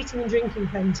 and we were eating and drinking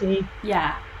plenty.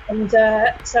 Yeah. And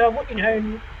so, you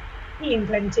know, eating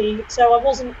plenty. So I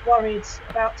wasn't worried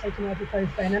about taking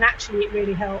ibuprofen, and actually it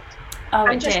really helped. Oh,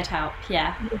 and it did help,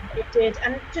 yeah. It did.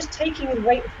 And just taking the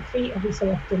weight of the feet every so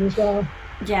often as well.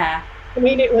 Yeah.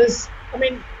 We've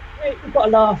got a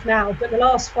laugh now, but the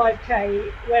last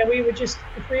 5K where we were just,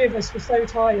 the three of us were so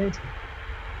tired.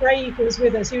 Craig was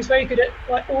with us. He was very good at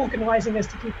like organising us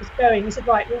to keep us going. He said,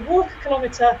 right, we'll walk a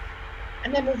kilometre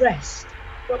and then we'll rest.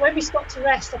 But when we stopped to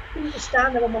rest, I couldn't just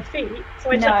stand there on my feet,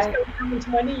 so I just go down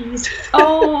onto my knees.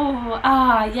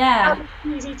 Yeah. He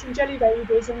was eating jelly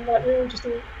babies, and like we were all just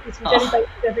eating jelly babies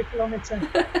every kilometre.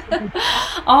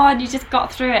 And you just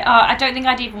got through it. I don't think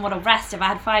I'd even want to rest if I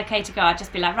had 5K to go. I'd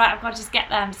just be like, right, I've got to just get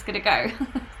there. I'm just going to go.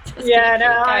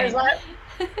 I was like,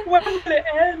 when will it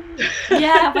end?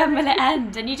 Yeah, when will it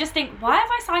end? And you just think, why have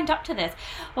I signed up to this?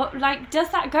 Well, like,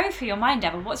 does that go through your mind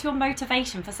ever? What's your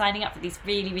motivation for signing up for these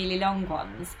really, really long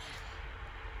ones?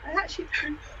 I actually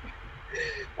don't know.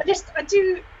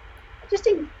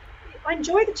 I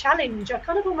enjoy the challenge. I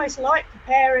kind of almost like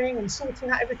preparing and sorting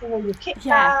out everything on your kit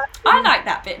bag. I like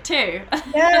that bit too. Yeah.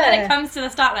 But then it comes to the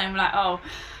start line, I'm like, oh,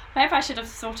 maybe I should have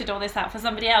sorted all this out for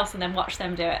somebody else and then watched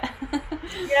them do it.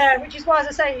 Yeah, which is why, as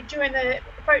I say, during the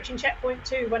approaching checkpoint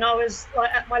 2, when I was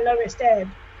like at my lowest ebb,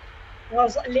 I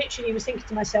was literally thinking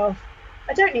to myself,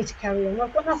 I don't need to carry on.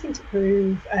 I've got nothing to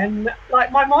prove, and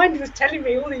like my mind was telling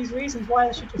me all these reasons why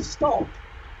I should just stop.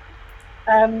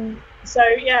 So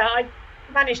yeah, I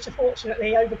managed to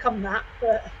fortunately overcome that.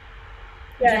 But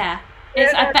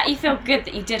I bet you feel good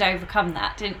that you did overcome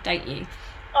that, don't you?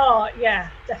 Oh yeah,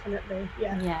 definitely.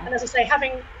 Yeah. And as I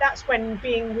say, that's when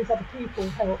being with other people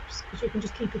helps, because you can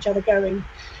just keep each other going.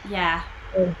 Yeah,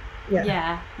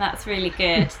 that's really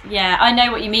good. Yeah, I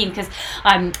know what you mean, because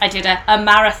I did a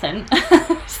marathon.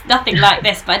 It's nothing like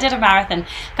this, but I did a marathon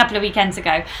a couple of weekends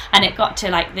ago, and it got to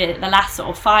like the last sort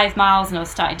of 5 miles, and I was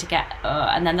starting to get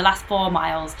and then the last 4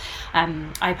 miles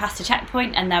I passed a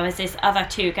checkpoint, and there was this other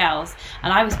 2 girls,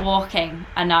 and I was walking,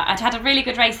 and I'd had a really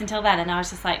good race until then, and I was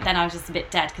just a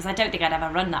bit dead, because I don't think I'd ever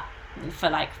run that for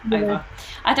like over.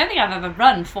 I don't think I've ever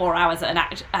run 4 hours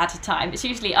at a time. It's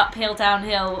usually uphill,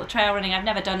 downhill, trail running. I've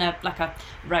never done a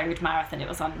road marathon. It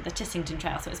was on the Tissington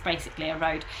Trail, so it's basically a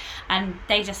road. And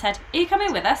they just said, "Are you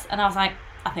coming with us?" And I was like,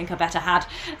 I think I better had.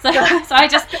 So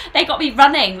they got me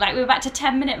running, like we were back to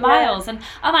 10-minute miles, and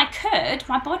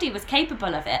my body was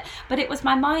capable of it, but it was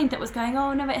my mind that was going,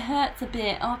 oh no, it hurts a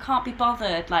bit, oh I can't be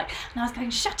bothered, and I was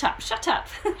going, shut up, shut up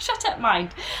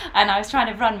mind. And I was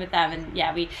trying to run with them, and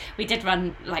we did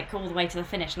run like all the way to the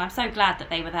finish, and I'm so glad that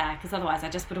they were there, because otherwise I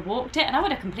just would have walked it, and I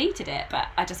would have completed it, but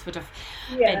I just would have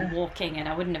been walking, and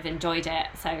I wouldn't have enjoyed it.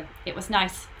 So it was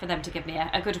nice for them to give me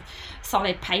a good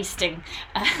solid pasting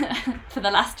for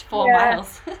the last 4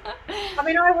 miles. I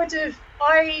mean, I would have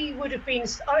been.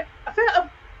 I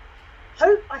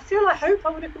hope I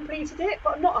would have completed it,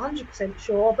 but I'm not 100%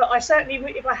 sure. But I certainly,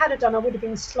 if I had done, I would have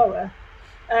been slower.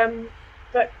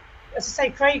 But as I say,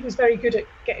 Craig was very good at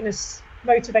getting us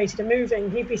motivated and moving.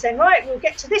 He'd be saying, right, we'll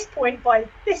get to this point by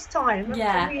this time.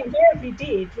 And we invariably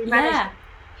did. We managed.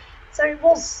 So it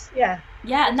was, Yeah,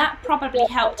 and that probably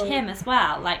helped him as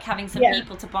well, like having some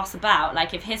people to boss about.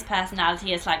 Like if his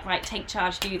personality is like, right, take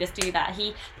charge, do this, do that,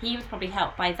 he was probably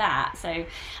helped by that. So,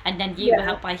 and then you were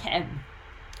helped by him.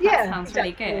 That sounds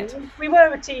really good. We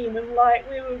were a team, and like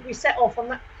we set off on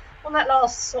that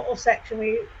last sort of section.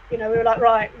 We were like,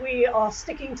 right, we are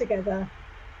sticking together,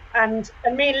 and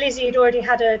me and Lizzie had already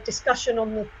had a discussion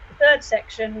on the third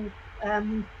section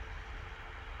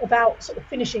about sort of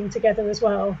finishing together as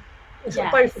well. We sort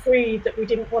of both agreed that we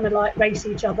didn't want to like race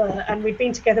each other, and we'd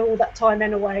been together all that time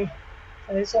anyway.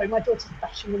 So, sorry, my daughter's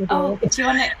bashing on the door. Oh, do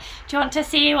you want to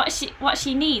see what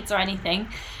she needs or anything?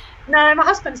 No, my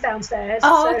husband's downstairs.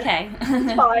 Oh, so okay.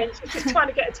 It's fine. She's just trying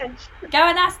to get attention. Go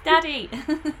and ask Daddy.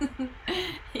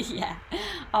 Yeah.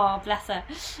 Oh, bless her.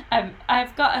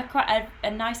 I've got quite a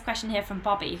nice question here from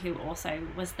Bobby, who also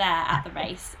was there at the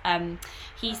race.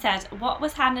 He said, what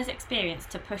was Hannah's experience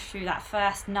to push through that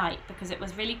first night? Because it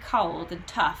was really cold and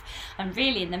tough and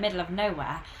really in the middle of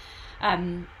nowhere.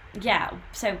 Yeah.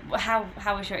 So how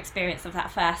was your experience of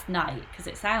that first night? Because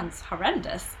it sounds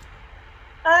horrendous.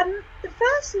 The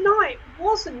first night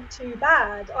wasn't too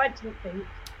bad, I didn't think.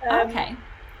 Okay.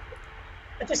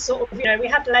 I just sort of, we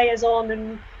had layers on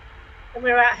and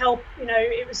we were out help.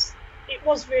 It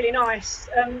was really nice.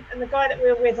 And the guy that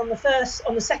we were with on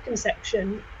the second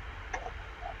section,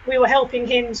 we were helping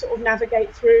him sort of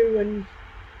navigate through, and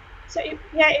so it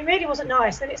really wasn't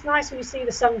nice. Then it's nice when you see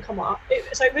the sun come up.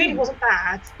 So it really wasn't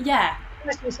bad. Yeah.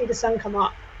 Nice when you see the sun come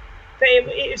up. But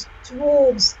it was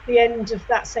towards the end of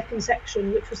that second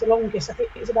section, which was the longest. I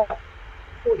think it was about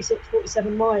 46,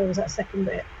 47 miles, that second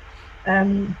bit.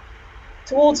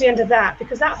 Towards the end of that,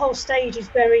 because that whole stage is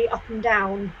very up and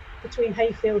down between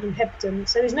Hayfield and Hebden.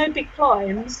 So there's no big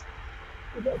climbs.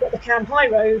 You've got the Cam High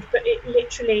Road, but it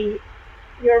literally,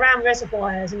 you're around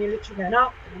reservoirs and you're literally going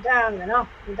up and down and up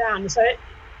and down. So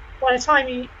by the time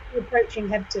you're approaching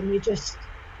Hebden, you're just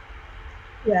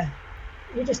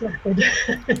knackered.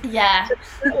 Yeah. So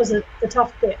that was the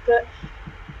tough bit, but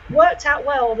worked out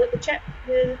well that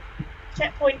the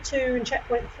checkpoint 2 and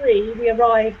checkpoint 3 we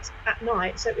arrived at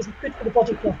night, so it was good for the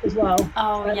body clock as well.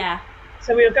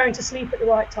 So we were going to sleep at the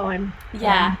right time.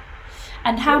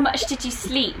 And how much did you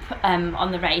sleep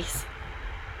on the race?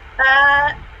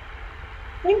 I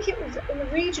think it was in the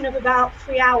region of about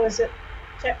 3 hours at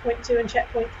checkpoint 2 and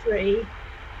checkpoint 3,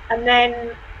 and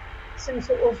then some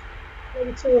sort of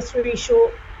maybe 2 or 3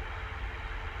 short,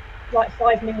 like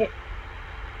 5-minute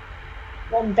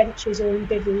on benches or in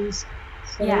bivvies.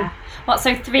 So,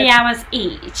 so 3 hours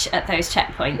each at those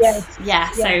checkpoints?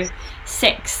 Yes. So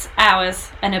 6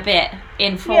 hours and a bit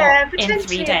in 3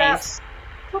 days.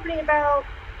 Probably about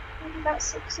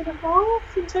 6.5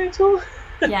 in total.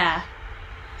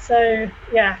 So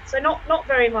not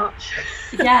very much.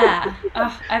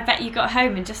 Oh, I bet you got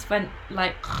home and just went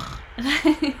like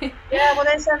well,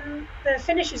 there's the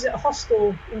finish is at a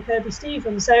hostel in Kirby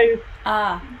Stephen, so you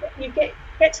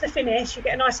get to the finish, you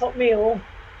get a nice hot meal,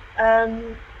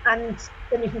 and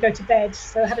then you can go to bed.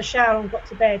 So I had a shower and got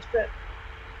to bed, but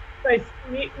both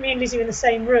me and Lizzie were in the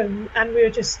same room, and we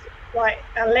were just like,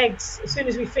 our legs, as soon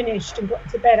as we finished and got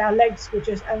to bed, our legs were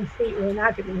just, and feet were in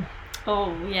agony.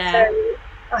 So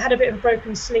I had a bit of a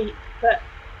broken sleep, but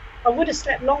I would have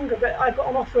slept longer, but I got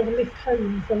an offer of a lift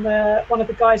home from one of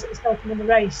the guys that was helping in the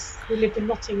race, who lived in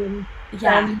Nottingham.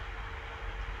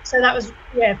 So that was,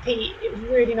 Pete, it was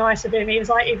really nice of him. He was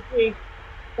like, we're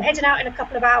heading out in a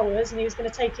couple of hours, and he was going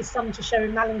to take his son to show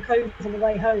him Malin Cove on the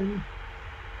way home.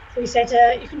 So he said,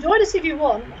 you can join us if you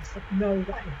want. I said, no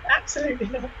way, absolutely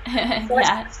not. So I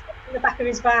sat in the back of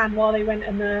his van while they went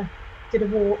and did a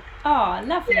walk. Oh,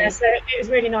 lovely. So it was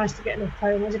really nice to get a lift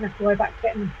home. I didn't have to worry about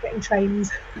getting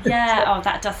trains.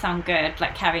 That does sound good,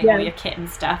 like carrying all your kit and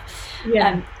stuff.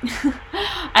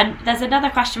 And there's another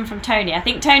question from Tony. I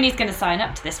think Tony's going to sign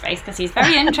up to this race because he's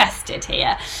very interested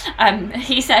here.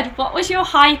 He said, what was your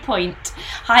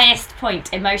highest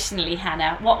point emotionally,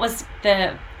 Hannah? What was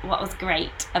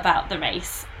great about the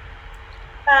race?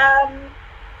 I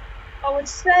would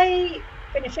say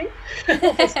finishing,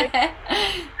 obviously.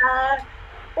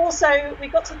 Also, we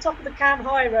got to the top of the Cam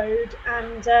High Road,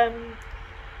 and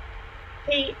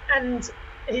Pete and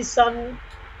his son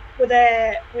were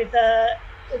there with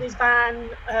his van.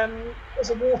 There was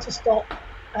a water stop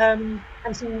and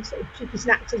some sort of cheeky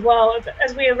snacks as well. But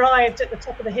as we arrived at the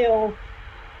top of the hill,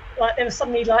 like there was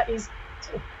suddenly like these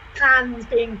sort of cans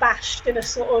being bashed in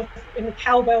a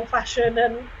cowbell fashion,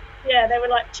 and they were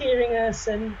like cheering us,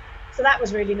 and so that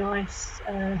was really nice.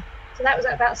 So that was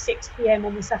at about 6 p.m.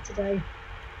 on the Saturday.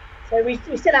 So we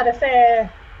still had a fair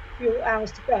few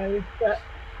hours to go, but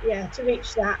to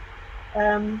reach that.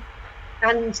 And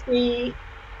the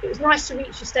it was nice to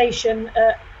reach the station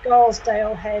at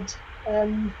Garsdale Head,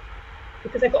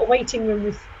 because they've got a waiting room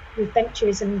with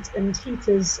benches and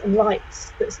heaters and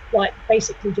lights that's like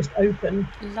basically just open.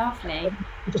 Lovely.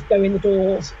 You just go in the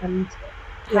doors and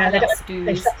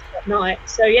they shut at night.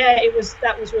 So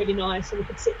that was really nice. So we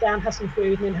could sit down, have some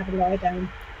food, and then have a lie down.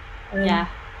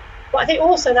 But I think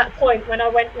also that point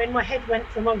when my head went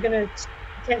from I'm going to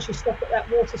potentially stop at that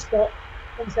water spot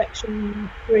on section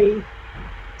 3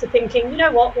 to thinking, you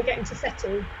know what, we're getting to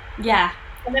settle. Yeah.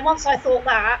 And then once I thought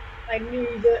that, I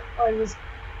knew that I was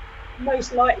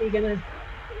most likely going to,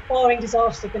 barring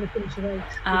disaster, going to finish the race.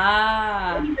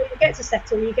 When you get to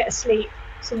settle, you get to sleep,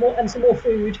 some more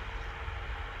food,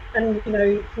 and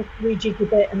rejig a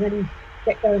bit and then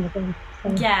get going again. So.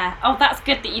 Yeah. Oh, that's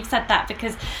good that you've said that,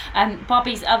 because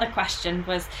Bobby's other question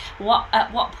was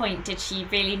at what point did she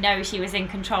really know she was in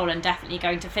control and definitely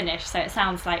going to finish? So it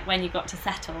sounds like when you got to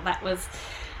settle, that was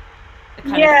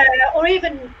or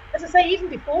even, as I say, even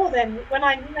before then, when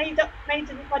I made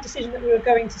my decision that we were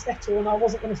going to settle and I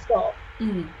wasn't going to stop,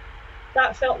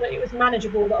 that felt that it was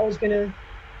manageable, that I was going to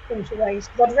finish the race.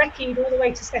 Because I'd recce'd all the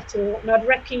way to settle, and I'd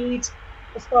recce'd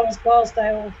as far as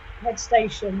Garsdale Head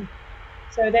Station.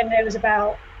 So then there was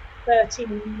about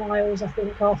 13 miles, I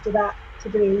think, after that to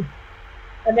do.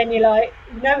 And then you're like,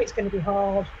 it's going to be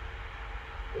hard.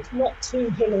 It's not too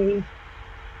hilly,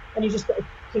 and you just got to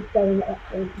keep going at that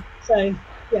point. So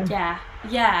yeah.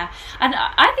 And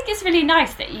I think it's really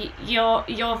nice that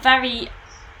you're very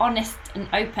honest and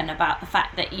open about the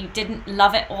fact that you didn't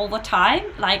love it all the time.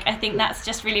 Like, I think that's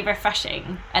just really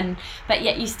refreshing, but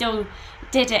yet you still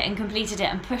did it and completed it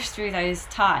and pushed through those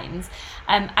times,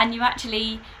 and you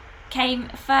actually came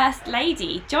first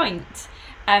lady joint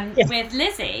with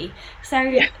Lizzie,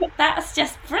 so that's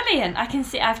just brilliant. I can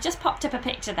see, I've just popped up a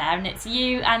picture there, and it's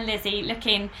you and Lizzie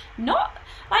looking not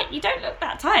like, you don't look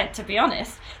that tired, to be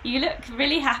honest. You look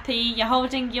really happy. You're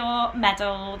holding your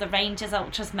medal, the Rangers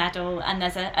Ultras medal, and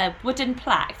there's a wooden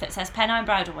plaque that says Pennine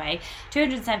Bridleway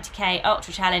 270k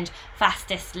Ultra Challenge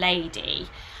fastest lady.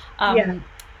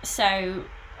 So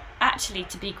actually,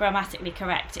 to be grammatically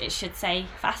correct, it should say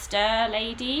faster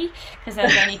lady, because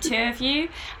there's only 2 of you,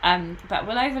 but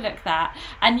we'll overlook that.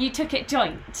 And you took it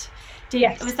joint.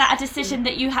 Was that a decision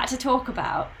that you had to talk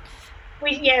about?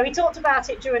 We talked about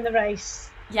it during the race.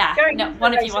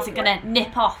 One of you wasn't going to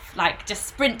nip off, like just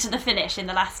sprint to the finish in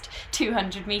the last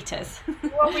 200 metres.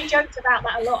 Well, we joked about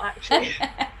that a lot, actually.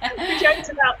 We joked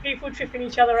about people tripping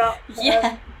each other up.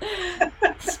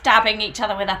 Stabbing each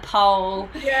other with a pole.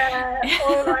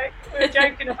 Or like we were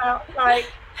joking about,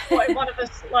 like, what if one of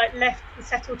us like left the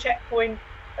settle checkpoint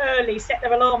early, set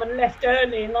their alarm and left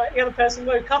early, and like the other person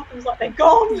woke up and was like, they're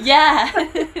gone.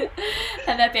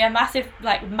 And there'd be a massive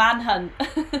like manhunt.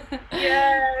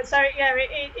 So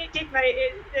it did make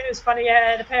it was funny.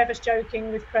 The pair of us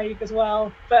joking with Craig as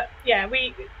well, but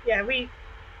we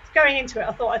going into it,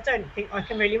 I thought, I don't think I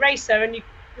can really race her, and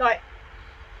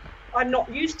I'm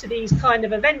not used to these kind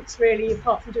of events really,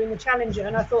 apart from doing the Challenger,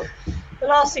 and I thought the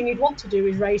last thing you'd want to do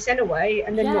is race anyway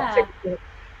and then not fix it.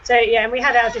 So and we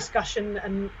had our discussion,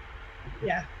 and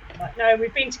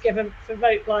we've been together for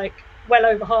well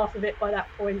over half of it by that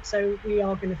point, so we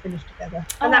are going to finish together,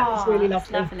 and that was really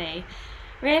lovely.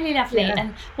 Really lovely.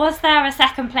 And was there a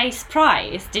second place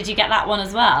prize? Did you get that one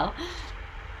as well?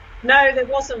 No, there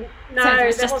wasn't. No, so there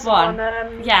was just one.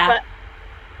 But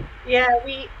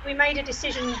we made a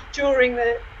decision during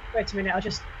the. Wait a minute, I'll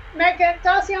just. Megan,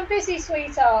 Darcy, I'm busy,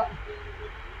 sweetheart.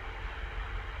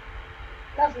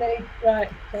 Lovely. Right,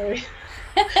 sorry.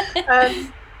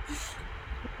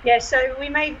 So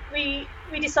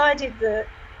we decided that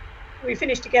we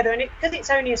finished together, and because it's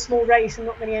only a small race and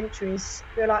not many entries,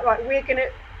 we were like, right, we're gonna,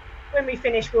 when we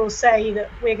finish, we'll say that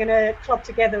we're gonna club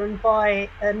together and buy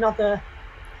another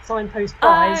signpost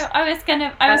prize.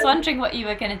 I was wondering what you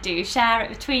were gonna do. Share it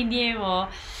between you, or?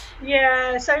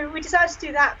 So we decided to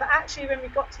do that, but actually, when we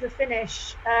got to the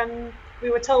finish, we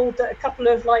were told that a couple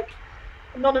of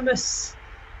anonymous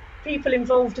people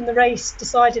involved in the race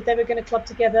decided they were going to club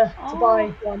together to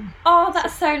buy one. Oh,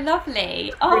 that's so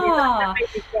lovely. That made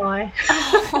me cry.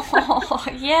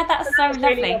 That's so lovely.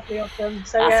 Really lovely of them.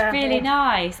 So, that's really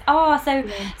nice.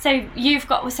 So you've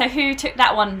got. So who took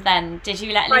that one then? Did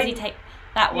you let Lizzie take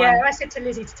that one? Yeah, I said to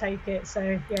Lizzie to take it.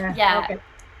 So you'll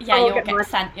get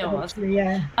sent yours.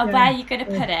 And where are you going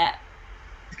to put it?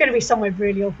 It's going to be somewhere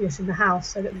really obvious in the house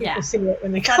so that people see it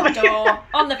when they come in.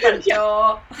 On the front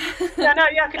door.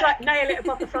 I could nail it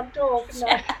above the front door, couldn't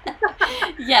I?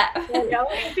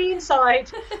 It'll be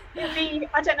inside. It'll be,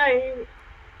 I don't know,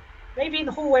 maybe in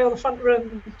the hallway or the front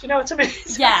room. Do you know what I mean?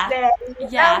 So there.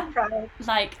 I'm proud.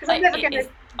 Because I'm never going to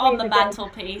on the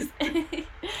mantelpiece.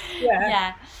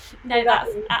 Yeah. No,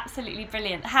 that's absolutely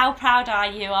brilliant. How proud are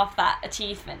you of that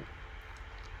achievement?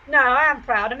 No, I am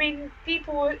proud. I mean,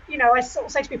 people, you know, I sort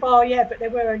of say to people, oh yeah, but there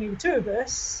were only the two of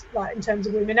us, like in terms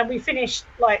of women, and we finished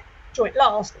like joint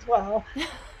last as well.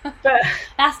 But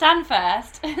last and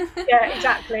first. Yeah,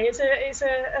 exactly. It's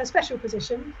a special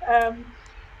position,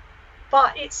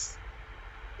 but it's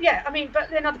I mean, but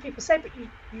then other people say, but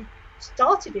you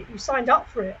started it, you signed up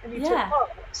for it, and you took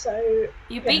part. So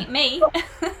you beat me.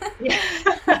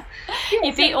 Yeah.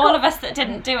 You beat all of us that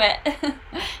didn't do it.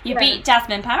 You beat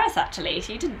Jasmine Paris, actually.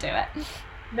 She didn't do it.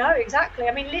 No, exactly.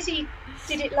 I mean, Lizzie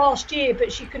did it last year,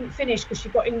 but she couldn't finish because she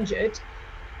got injured.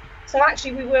 So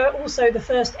actually, we were also the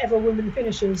first ever women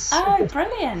finishers. Oh,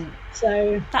 brilliant!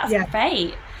 So that's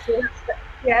great. So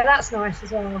that's nice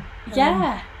as well.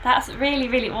 Yeah, that's really,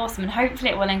 really awesome, and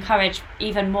hopefully it will encourage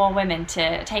even more women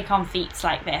to take on feats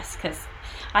like this, because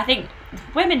I think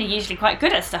women are usually quite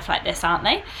good at stuff like this, aren't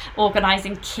they?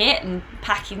 Organising kit and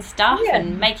packing stuff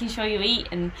and making sure you eat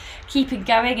and keeping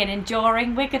going and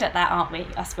enduring. We're good at that, aren't we,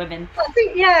 us women?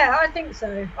 I think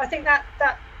so. I think that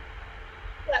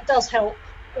does help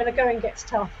when the going gets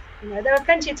tough. You know, there were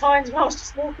plenty of times when I was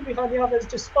just walking behind the others,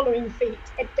 just following feet,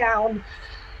 head down.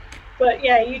 But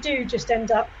yeah, you do just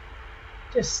end up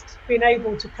just being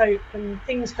able to cope, and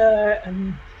things hurt,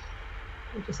 and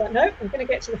you're just like, nope, I'm going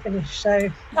to get to the finish. So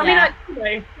I mean, you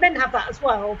know, men have that as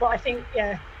well, but I think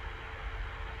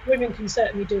women can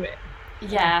certainly do it.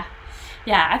 Yeah,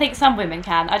 I think some women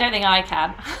can. I don't think I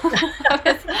can.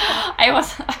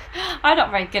 I'm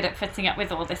not very good at putting up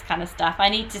with all this kind of stuff. I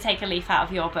need to take a leaf out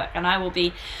of your book, and I will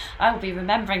be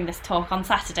remembering this talk on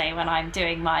Saturday when I'm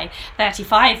doing my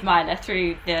 35 miler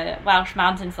through the Welsh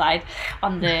mountainside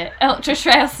on the Ultra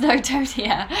Trail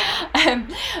Snowdonia.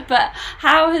 But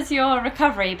how has your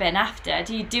recovery been after?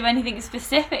 Do you do anything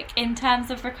specific in terms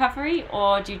of recovery,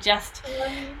 or do you just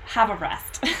have a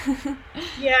rest?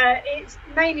 Yeah, it's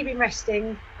mainly been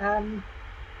resting.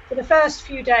 For the first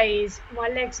few days, my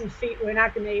legs and feet were in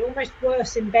agony, almost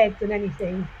worse in bed than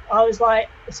anything. I was like,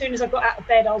 as soon as I got out of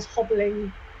bed, I was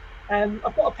hobbling.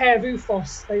 I've got a pair of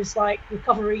OOFOS, those like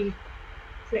recovery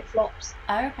flip-flops.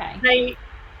 Oh, okay. They,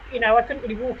 you know, I couldn't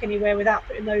really walk anywhere without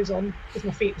putting those on because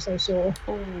my feet were so sore.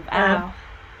 Oh, wow.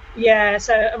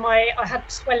 So I had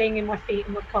swelling in my feet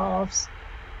and my calves.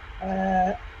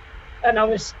 And I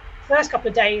was, first couple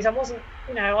of days, I wasn't,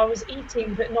 you know, I was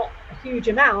eating, but not a huge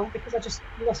amount because I just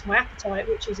lost my appetite,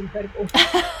 which is incredible.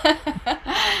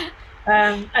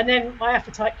 And then my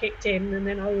appetite kicked in, and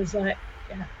then I was like,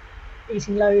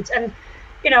 eating loads. And,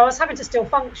 you know, I was having to still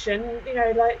function, you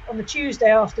know, like on the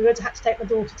Tuesday afterwards, I had to take my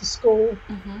daughter to school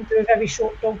and do a very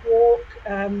short dog walk.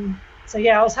 So,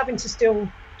 I was having to still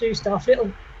do stuff,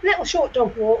 little short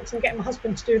dog walks, and getting my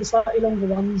husband to do the slightly longer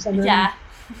ones. And,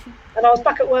 and I was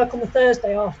back at work on the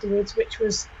Thursday afterwards, which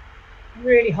was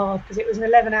really hard because it was an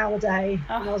 11-hour day,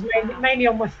 and I was mainly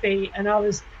on my feet, and I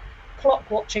was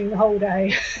clock watching the whole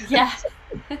day.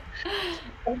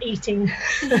 And eating.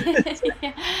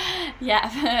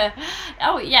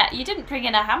 Oh yeah, you didn't bring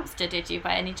in a hamster, did you,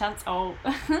 by any chance? Oh,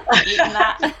 eating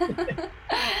that.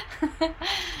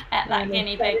 At that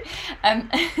guinea pig.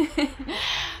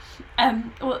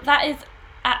 Well, that is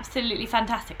absolutely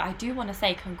fantastic. I do want to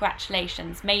say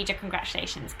congratulations, major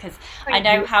congratulations, because I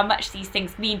know how much these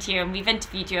things mean to you, and we've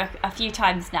interviewed you a few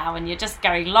times now, and you're just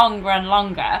going longer and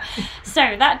longer.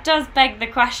 So that does beg the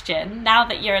question, now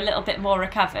that you're a little bit more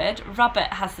recovered. Robert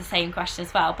has the same question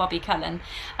as well, Bobby Cullen.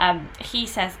 He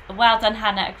says, well done,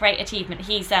 Hannah, a great achievement.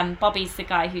 He's Bobby's the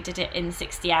guy who did it in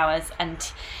 60 hours,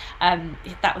 and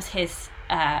that was his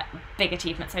big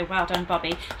achievement, so well done,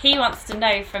 Bobby. He wants to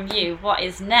know from you, what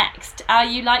is next? Are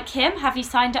you like him? Have you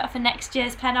signed up for next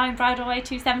year's Pennine Bridleway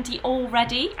 270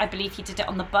 already? I believe he did it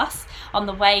on the bus on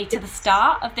the way to the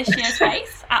start of this year's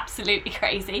race. Absolutely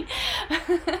crazy.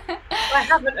 I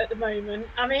haven't at the moment.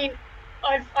 I mean,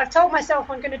 I've told myself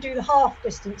I'm going to do the half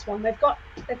distance one. They've got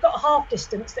a half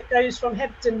distance that goes from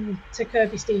Hebden to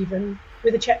Kirby Stephen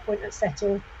with a checkpoint at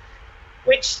Settle,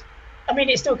 which, I mean,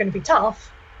 it's still going to be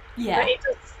tough. Yeah. But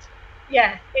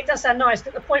it does sound nice.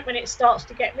 At the point when it starts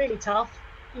to get really tough,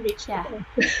 you reach the goal.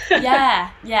 Yeah.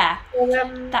 So,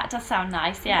 that does sound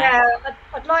nice. Yeah.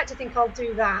 I'd like to think I'll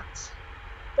do that.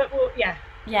 But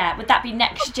Yeah. Would that be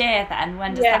next year then?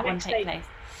 When does that one take place?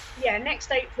 Yeah, next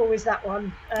April is that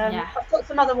one. I've got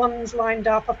some other ones lined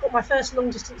up. I've got my first Long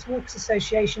Distance Walkers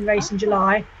Association race in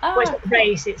July. Well, it's not a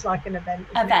race, it's like an event.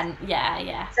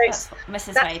 Yeah. So that's what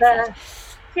Mrs. Wade said.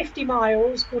 50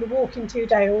 miles called a walk in 2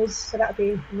 Dales, so that'll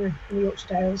be in the Yorkshire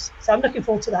Dales. So I'm looking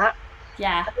forward to that.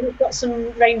 Yeah. And we've got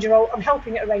some I'm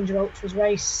helping at a Ranger Ultras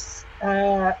race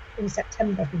in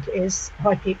September, I think it is,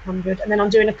 High Peak 100. And then I'm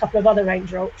doing a couple of other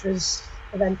Ranger Ultras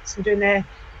events. I'm doing their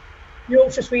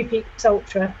Ultra 3 Peaks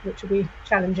Ultra, which will be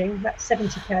challenging. That's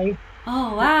 70k.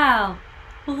 Oh, wow.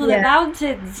 All the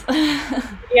mountains.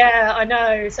 Yeah, I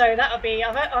know. So that'll be,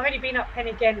 I've only been up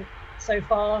Pen so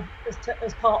far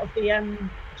as part of the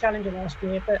Challenger last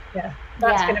year, but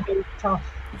that's going to be tough.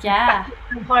 Yeah. Back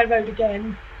on high road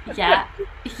again. Yeah.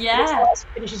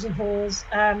 Finishes in Hawes.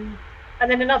 And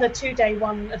then another 2-day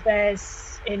one of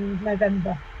theirs in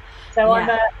November. So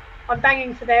I'm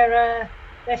banging for their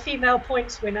female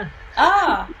points winner.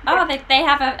 They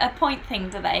have a point thing,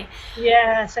 do they?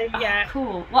 Yeah, so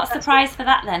cool. What's the prize for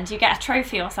that then? Do you get a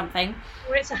trophy or something?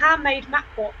 Well, it's a handmade map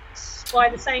box by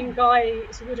the same guy.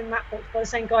 It's a wooden map box by the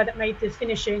same guy that made the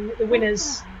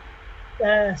winners'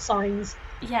 signs.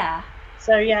 Yeah.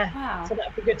 So so that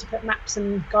would be good to put maps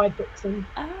and guidebooks in.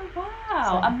 Oh wow!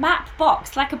 So, a map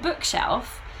box, like a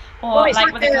bookshelf, or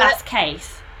like with a glass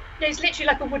case. Yeah, it's literally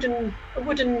like a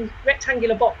wooden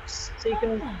rectangular box, so you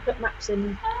can put maps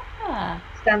in,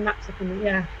 stand maps up in them.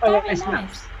 Yeah, very nice.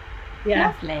 Maps.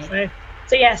 Yeah, lovely.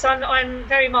 So I'm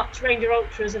very much Ranger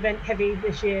Ultras event heavy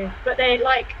this year, but they're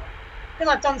like,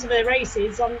 because I've done some of the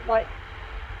races, I'm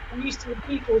used to the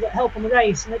people that help on the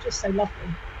race, and they're just so lovely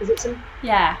because it's a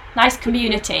nice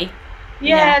community.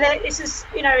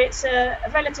 It's a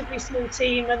relatively small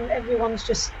team, and everyone's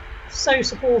just so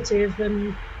supportive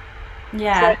and.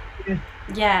 Oh,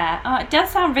 it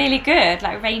does sound really good.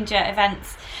 Like Ranger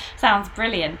events sounds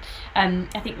brilliant. I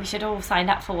think we should all sign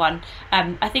up for one.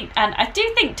 I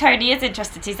do think Tony is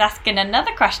interested. He's asking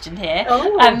another question here.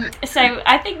 So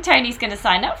I think Tony's going to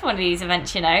sign up for one of these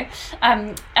events,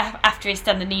 after he's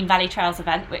done the Nene Valley Trails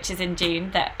event, which is in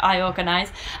June, that I organise.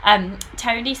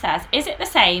 Tony says, is it the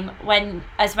same when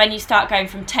you start going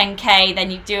from 10k,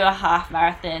 then you do a half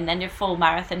marathon, then your full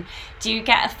marathon? Do you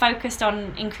get focused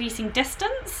on increasing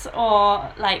distance, or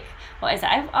like, what is it?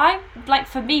 I like,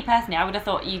 for me personally, I would have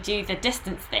thought you do the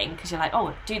distance thing because you're like,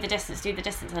 oh, do the distance,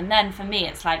 and then for me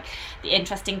it's like the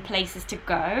interesting places to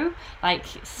go, like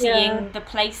seeing the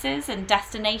places and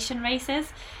destination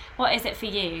races. What is it for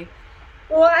you?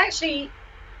 Well, actually,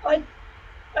 I'd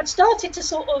started to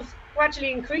sort of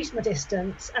gradually increase my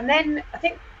distance, and then I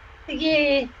think the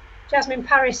year Jasmine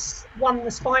Paris won the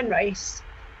Spine race,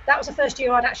 that was the first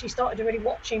year I'd actually started already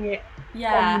watching it.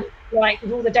 Yeah.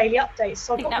 With all the daily updates.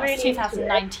 So I think that was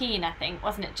 2019, I think,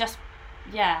 wasn't it? Just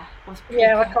it was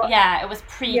it was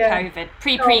pre-COVID,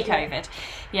 pre-COVID.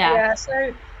 Yeah.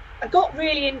 So I got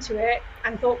really into it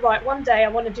and thought, right, one day I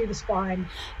want to do the Spine.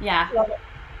 Yeah.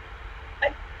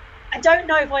 I don't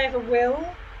know if I ever will.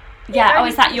 Yeah.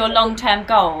 Is that your long-term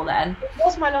goal then? It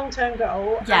was my long-term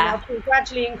goal. Yeah. And I've been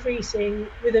gradually increasing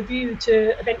with a view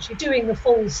to eventually doing the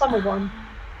full summer one.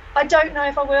 I don't know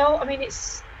if I will. I mean,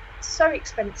 it's so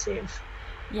expensive.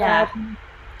 Yeah.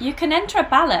 You can enter a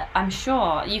ballot, I'm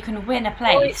sure. You can win a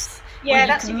place.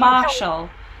 That's you can marshal.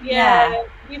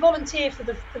 You volunteer for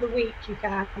the week, you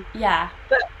can. Yeah.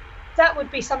 But that would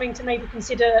be something to maybe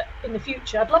consider in the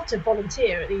future. I'd love to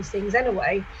volunteer at these things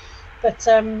anyway, but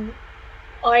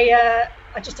I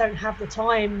just don't have the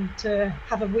time to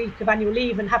have a week of annual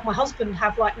leave and have my husband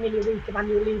have like nearly a week of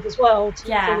annual leave as well to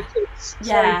the kids.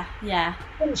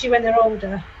 Once when they're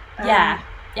older.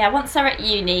 Once they're at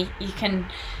uni, you can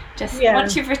just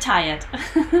once you've retired.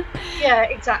 Yeah,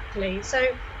 exactly. So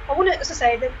I want to, as I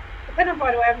say, the Pennine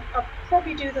Bridleway, I'll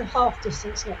probably do the half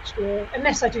distance next year,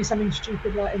 unless I do something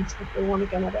stupid like Interval one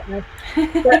again. I don't know.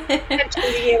 But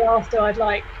potentially the year after, I'd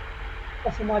like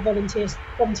offer my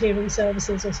volunteering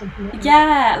services or something like that.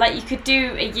 Yeah, like you could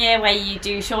do a year where you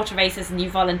do shorter races and you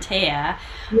volunteer,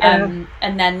 and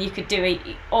then you could do a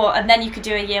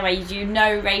year where you do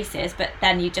no races, but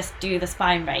then you just do the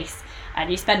Spine race and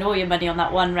you spend all your money on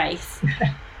that one race.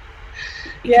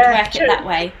 You could work it that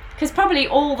way, because probably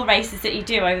all the races that you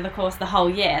do over the course of the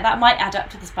whole year, that might add up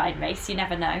to the Spine race. You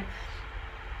never know.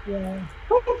 Yeah,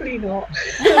 probably not.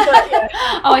 But,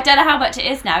 Oh, I don't know how much it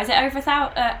is now. Is it over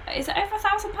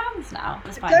 £1,000 now?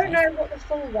 I don't know what the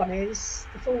full one is.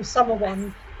 The full summer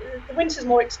one. The winter's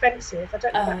more expensive. I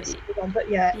don't know about the summer one, but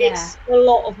it's a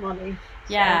lot of money.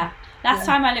 Yeah. Last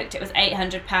time I looked, it was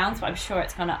 £800, but I'm sure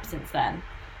it's gone up since then.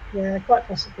 Yeah, quite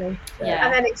possibly. Yeah.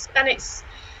 And then it's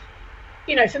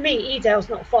for me, Edale's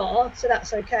not far, so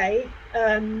that's okay.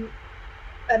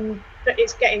 But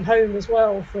it's getting home as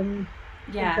well from.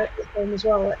 Home as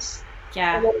well. It's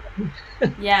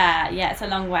it's a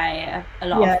long way. A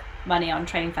lot of money on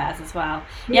train fares as well.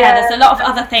 There's a lot of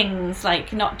other things,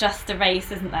 like not just the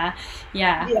race, isn't there?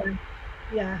 Yeah.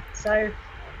 So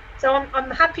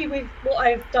I'm happy with what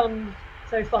I've done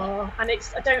so far, and I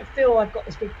don't feel I've got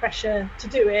this big pressure to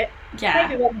do it. Yeah.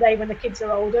 Maybe one day when the kids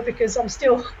are older, because I'm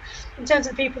still, in terms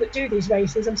of people that do these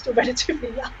races, I'm still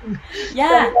relatively young.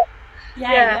 Yeah. So,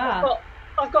 Yeah.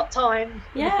 I've got time.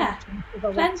 Yeah.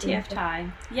 Plenty of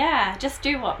time. Yeah. Just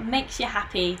do what makes you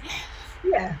happy.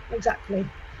 Yeah, exactly.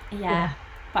 Yeah.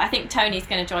 But I think Tony's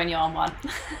going to join you on one.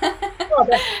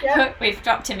 Yeah. We've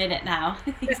dropped him in it now.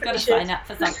 He's got to sign up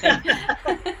for something.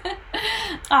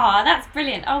 Oh, that's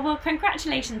brilliant. Oh, well,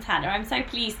 congratulations, Hannah. I'm so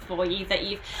pleased for you that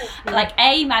you've, like,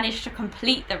 A, managed to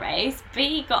complete the race,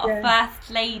 B, got a first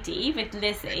lady with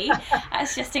Lizzie.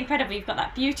 That's just incredible. You've got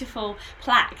that beautiful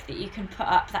plaque that you can put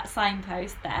up, that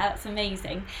signpost there. That's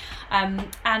amazing.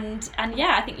 And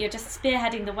yeah, I think you're just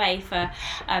spearheading the way for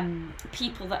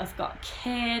people that have got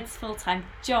kids, full-time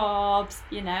jobs,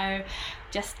 you know,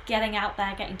 just getting out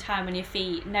there, getting time on your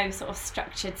feet, no sort of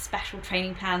structured special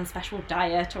training plan, special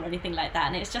diet or anything like that.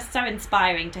 And it's just so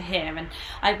inspiring to hear. And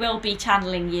I will be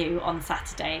channeling you on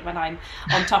Saturday when I'm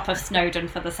on top of Snowdon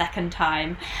for the second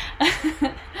time.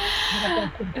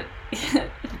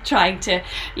 Trying to,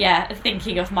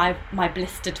 thinking of my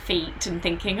blistered feet and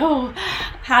thinking, oh,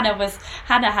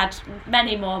 Hannah had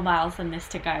many more miles than this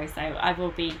to go. So I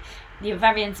will be, you're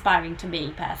very inspiring to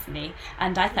me personally,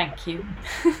 and I thank you.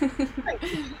 Thank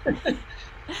you.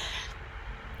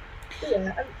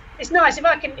 Yeah, it's nice if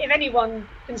anyone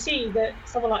can see that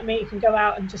someone like me can go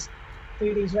out and just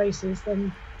do these races,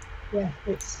 then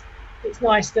it's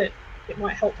nice that it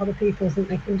might help other people think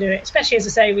they can do it. Especially, as I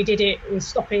say, we did it with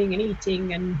stopping and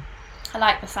eating, and I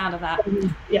like the sound of that.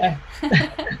 Yeah.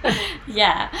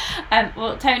 Yeah.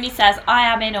 Well, Tony says, I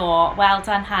am in awe. Well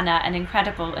done, Hannah. An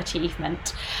incredible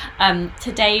achievement.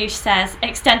 Tadeusz says,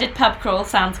 extended pub crawl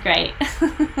sounds great.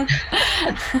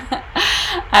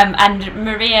 And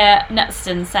Maria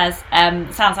Nutston says,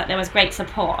 sounds like there was great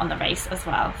support on the race as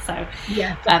well. So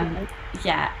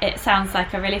yeah, it sounds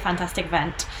like a really fantastic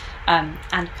event.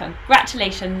 And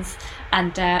congratulations,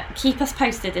 and keep us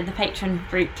posted in the Patreon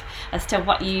group as to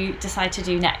what you decide to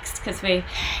do next, because we're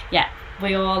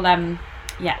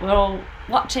all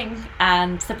watching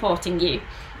and supporting you.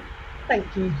 Thank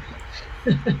you.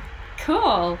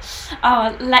 Cool.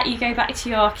 I'll let you go back to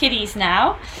your kiddies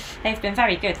now. They've been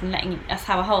very good in letting us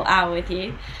have a whole hour with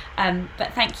you.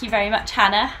 But thank you very much,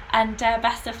 Hannah, and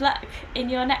best of luck in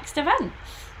your next event.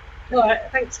 All right,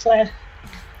 thanks, Claire.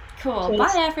 Cool. Cheers.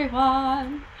 Bye,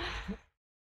 everyone.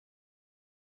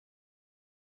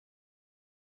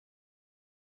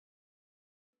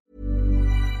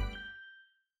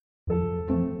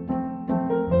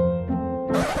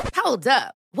 Hold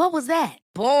up. What was that?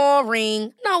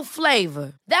 Boring. No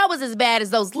flavor. That was as bad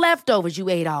as those leftovers you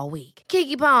ate all week.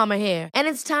 Keke Palmer here, and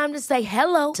it's time to say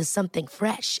hello to something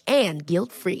fresh and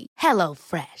guilt-free. Hello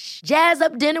Fresh. Jazz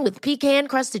up dinner with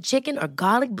pecan-crusted chicken or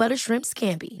garlic butter shrimp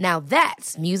scampi. Now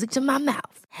that's music to my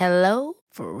mouth. Hello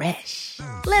Fresh.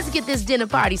 Let's get this dinner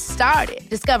party started.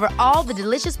 Discover all the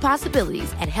delicious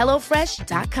possibilities at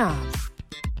HelloFresh.com.